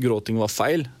at gråting var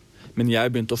feil. Men jeg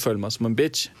begynte å føle meg som en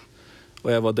bitch. Og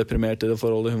jeg var deprimert i det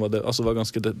forholdet. Hun var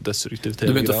ganske destruktiv.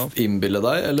 Du begynte å innbille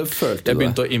deg, eller følte du det? Jeg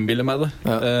begynte å innbille meg det.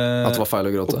 Ja, at det var feil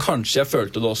å gråte. Og kanskje jeg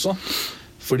følte det også.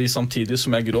 Fordi samtidig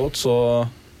som jeg gråt, så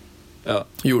ja.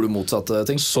 Gjorde du motsatte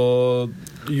ting? Så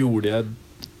gjorde jeg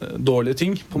dårlige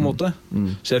ting, på en måte.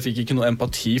 Så jeg fikk ikke noe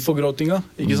empati for gråtinga,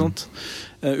 ikke sant?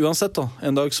 Uansett da,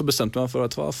 en dag så bestemte jeg meg for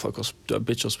at fuck oss, du er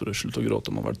bitch, bare slutt å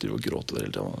gråte. Man har vært til å gråte det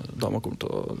hele tiden. Da man kommer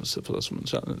til å se på det som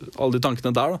alle de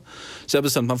tankene der da. Så jeg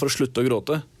bestemte meg for å slutte å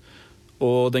gråte.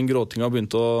 Og den gråtinga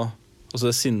begynte å, altså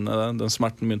det sinnet, den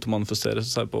smerten begynte å manifestere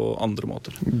seg på andre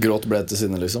måter. Gråt ble til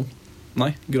sinne liksom?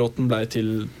 Nei, gråten ble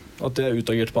til at jeg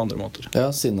utagerte på andre måter. Ja,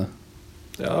 sinne.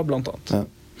 Ja, blant annet. Ja,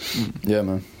 gjør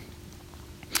meg.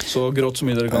 Så gråt så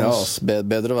mye dere kan. Ja, altså,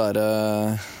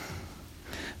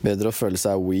 bedre å føle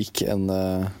seg weak enn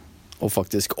å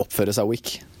faktisk oppføre seg weak.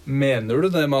 Mener du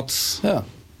det, Mats? Ja.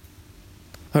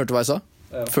 Hørte hva jeg sa?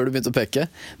 Ja. Før du begynte å peke.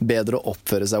 Bedre å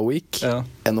oppføre seg weak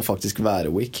enn å faktisk være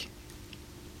weak.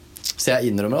 Så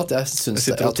jeg innrømmer at jeg synes...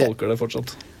 Jeg sitter og tolker det fortsatt.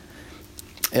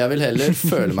 Jeg vil heller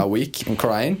føle meg weak and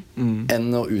crying enn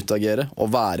å utagere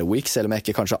og være weak, selv om jeg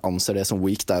ikke kanskje anser det som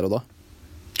weak der og da.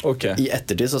 Okay. I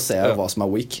ettertid så ser jeg hva som er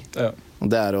weak. Og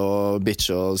det er å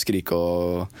bitche og skrike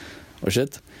og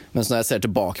shit. Mens når jeg ser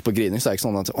tilbake på grining, så er det ikke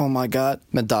sånn at oh my god,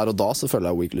 men der og da så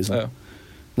føler jeg weak liksom.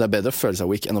 Det er bedre å føle seg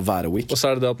weak enn å være weak. Og så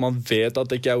er det det at man vet at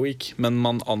det ikke er weak, men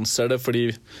man anser det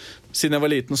fordi siden jeg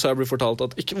var liten så har jeg blitt fortalt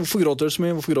at hvorfor gråter du så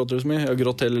mye? Jeg har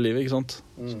grått hele livet, ikke sant?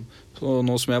 Så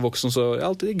nå som jeg er voksen så jeg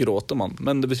alltid gråter man.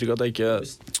 Men det betyr ikke at jeg ikke,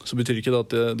 så betyr ikke det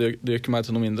at det gjør ikke meg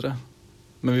til noe mindre.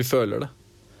 Men vi føler det.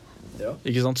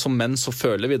 Ikke sant? Som menn så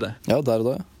føler vi det. Ja, der og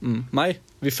da. Nei,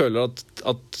 vi føler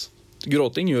at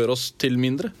gråting gjør oss til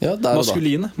mindre. Ja, der og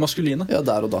da. Maskuline. Ja,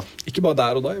 der og da. Ikke bare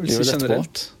der og da, jeg vil si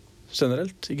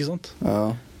generelt, ikke sant?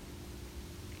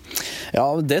 Ja,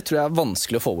 det tror jeg er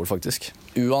vanskelig å få bort faktisk.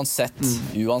 Uansett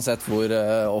hvor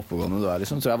oppegående du er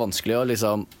liksom, tror jeg er vanskelig å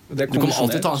liksom du kan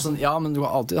alltid ta en sånn, men du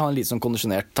kan alltid ha en litt sånn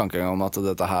kondisjonert tankegang om at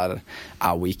dette her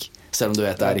er weak, selv om du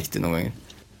vet det er riktig noen ganger.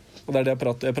 Og det er det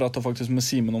jeg pratet faktisk med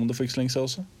Simen om det for ikke så lenge siden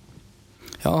også.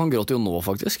 Ja, han gråter jo nå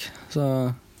faktisk. Så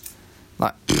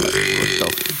nei.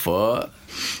 What the fuck?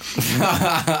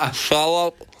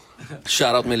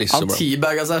 Shout out Melissa, bro. Han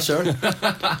teabagget seg selv.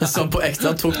 Som på ekte,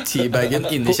 han tok teabaggen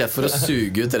inni kjeft for å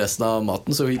suge ut resten av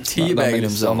maten. Så teabaggen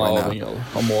han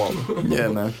må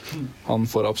han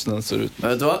får abstinenser ut.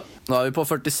 Vet du hva? Nå er vi på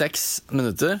 46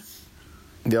 minutter.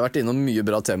 Vi har vært innom mye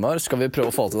bra temaer. Skal vi prøve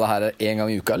å få til det her en gang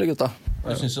i uka, eller gutta?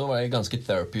 Jeg synes det var ganske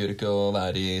therapeutisk å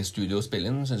være i studio og spille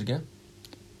inn, synes du ikke?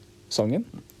 Sangen?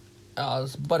 Ja,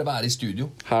 bare være i studio.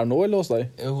 Her nå eller hos deg?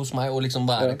 Hos meg, og liksom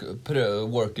prøve å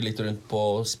worke litt rundt på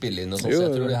å spille inn og sånt. Så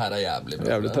jeg tror det her er jævlig bra.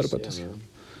 Jævlig terapeutisk.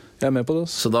 Jeg er med på det.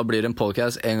 Så da blir det en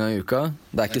podcast en gang i uka.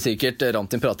 Det er ikke sikkert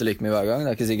Ramtin prater like mye hver gang. Det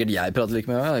er ikke sikkert jeg prater like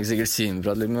mye hver gang. Det er ikke sikkert Simen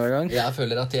prater like mye hver gang. Jeg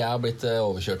føler at jeg har blitt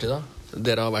overkjørt i dag.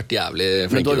 Dere har vært jævlig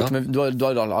flinke da. Men du har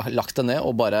lagt deg ned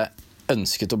og bare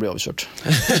ønsket å bli overkjørt.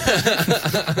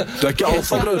 Du er ikke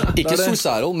alfa, bror. Ikke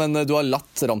Suicero, men du har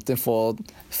latt Ramtin få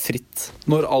fritt.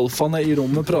 Når alfaene i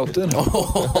rommet prater,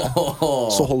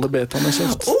 så holder betaene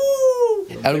kjeft.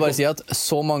 Jeg vil bare si at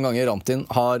så mange ganger Ramtin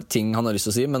har ting han har lyst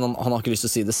til å si, men han har ikke lyst til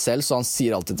å si det selv, så han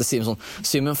sier alltid til Simen sånn: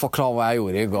 Simen, forklar hva jeg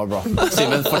gjorde i går, bro.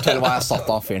 Simen, fortell hva jeg satt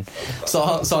av fyren. Så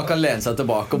han kan lene seg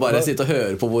tilbake og bare sitte og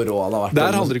høre på hvor rå han har vært. Det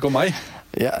her handler ikke om meg.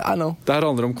 Yeah, I know. Det her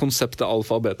handler om konseptet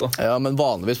alfa og beta. Ja, men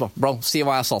vanligvis, bro, si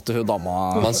hva jeg sa til hun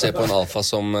dama. Man ser på en alfa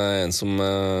som en som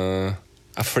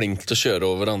er flink til å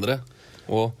kjøre over andre,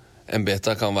 og en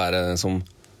beta kan være en som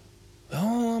ja,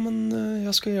 men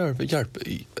jeg skal hjelpe.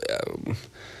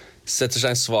 Setter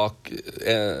seg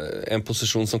en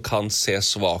posisjon som kan se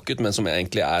svak ut, men som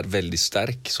egentlig er veldig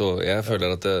sterk. Så jeg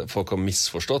føler at folk har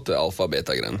misforstått det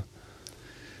alfa-beta-greiene.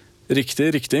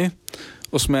 Riktig.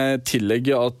 Og som jeg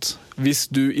tillegger at hvis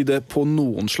du i det på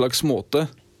noen slags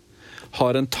måte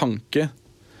har en tanke,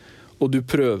 og du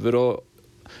prøver å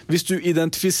hvis du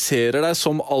identifiserer deg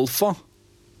som alfa,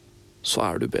 så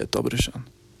er du beta, brorsan.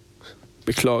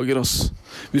 Beklager, ass.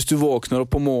 Hvis du våkner opp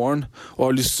på morgen og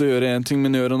har lyst til å gjøre en ting,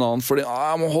 men gjør en annen fordi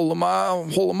jeg må holde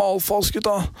meg alfa, ass,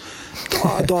 gutta.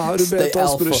 Da er du beta,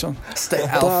 ass, brorsan. Da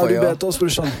er du beta, ass,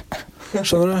 brorsan.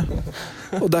 Skjønner du?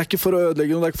 Og det er ikke for å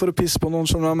ødelegge noe, det er ikke for å pisse på noen,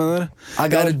 skjønner du hva jeg mener? I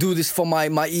gotta do this for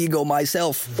my ego,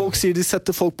 myself. Folk sier de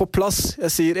setter folk på plass.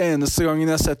 Jeg sier eneste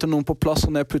gangen jeg setter noen på plass,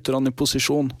 og når jeg putter han i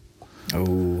posisjon.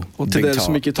 Og til dere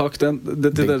som ikke tar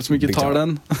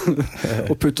den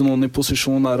å putte noen i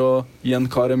posisjon er å gi en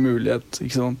kar en mulighet,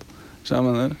 ikke sant? Så jeg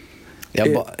mener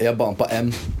jeg ba han på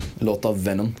M, låta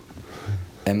Venom.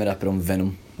 M rapper om Venom,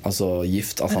 altså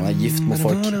gift, at han er gift mot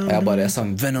folk. Jeg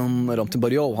sang Venom, Ramtin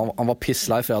bare, yo, han var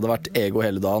pisslei, for jeg hadde vært ego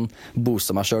hele dagen,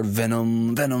 boostet meg selv,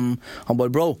 Venom. Han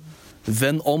bare, bro,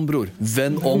 venn om, bror,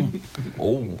 venn om.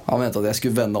 Han mente at jeg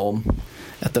skulle vende om.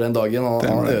 Etter den dagen, og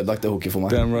han ødelagt det hooket for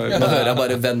meg. Right. Nå hører jeg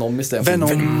bare Venom i stedet for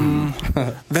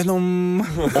Venom.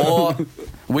 Og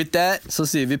with that, så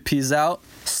sier vi peace out.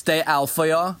 Stay alpha,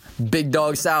 ja. Big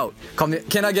dogs out.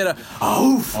 Can I get a...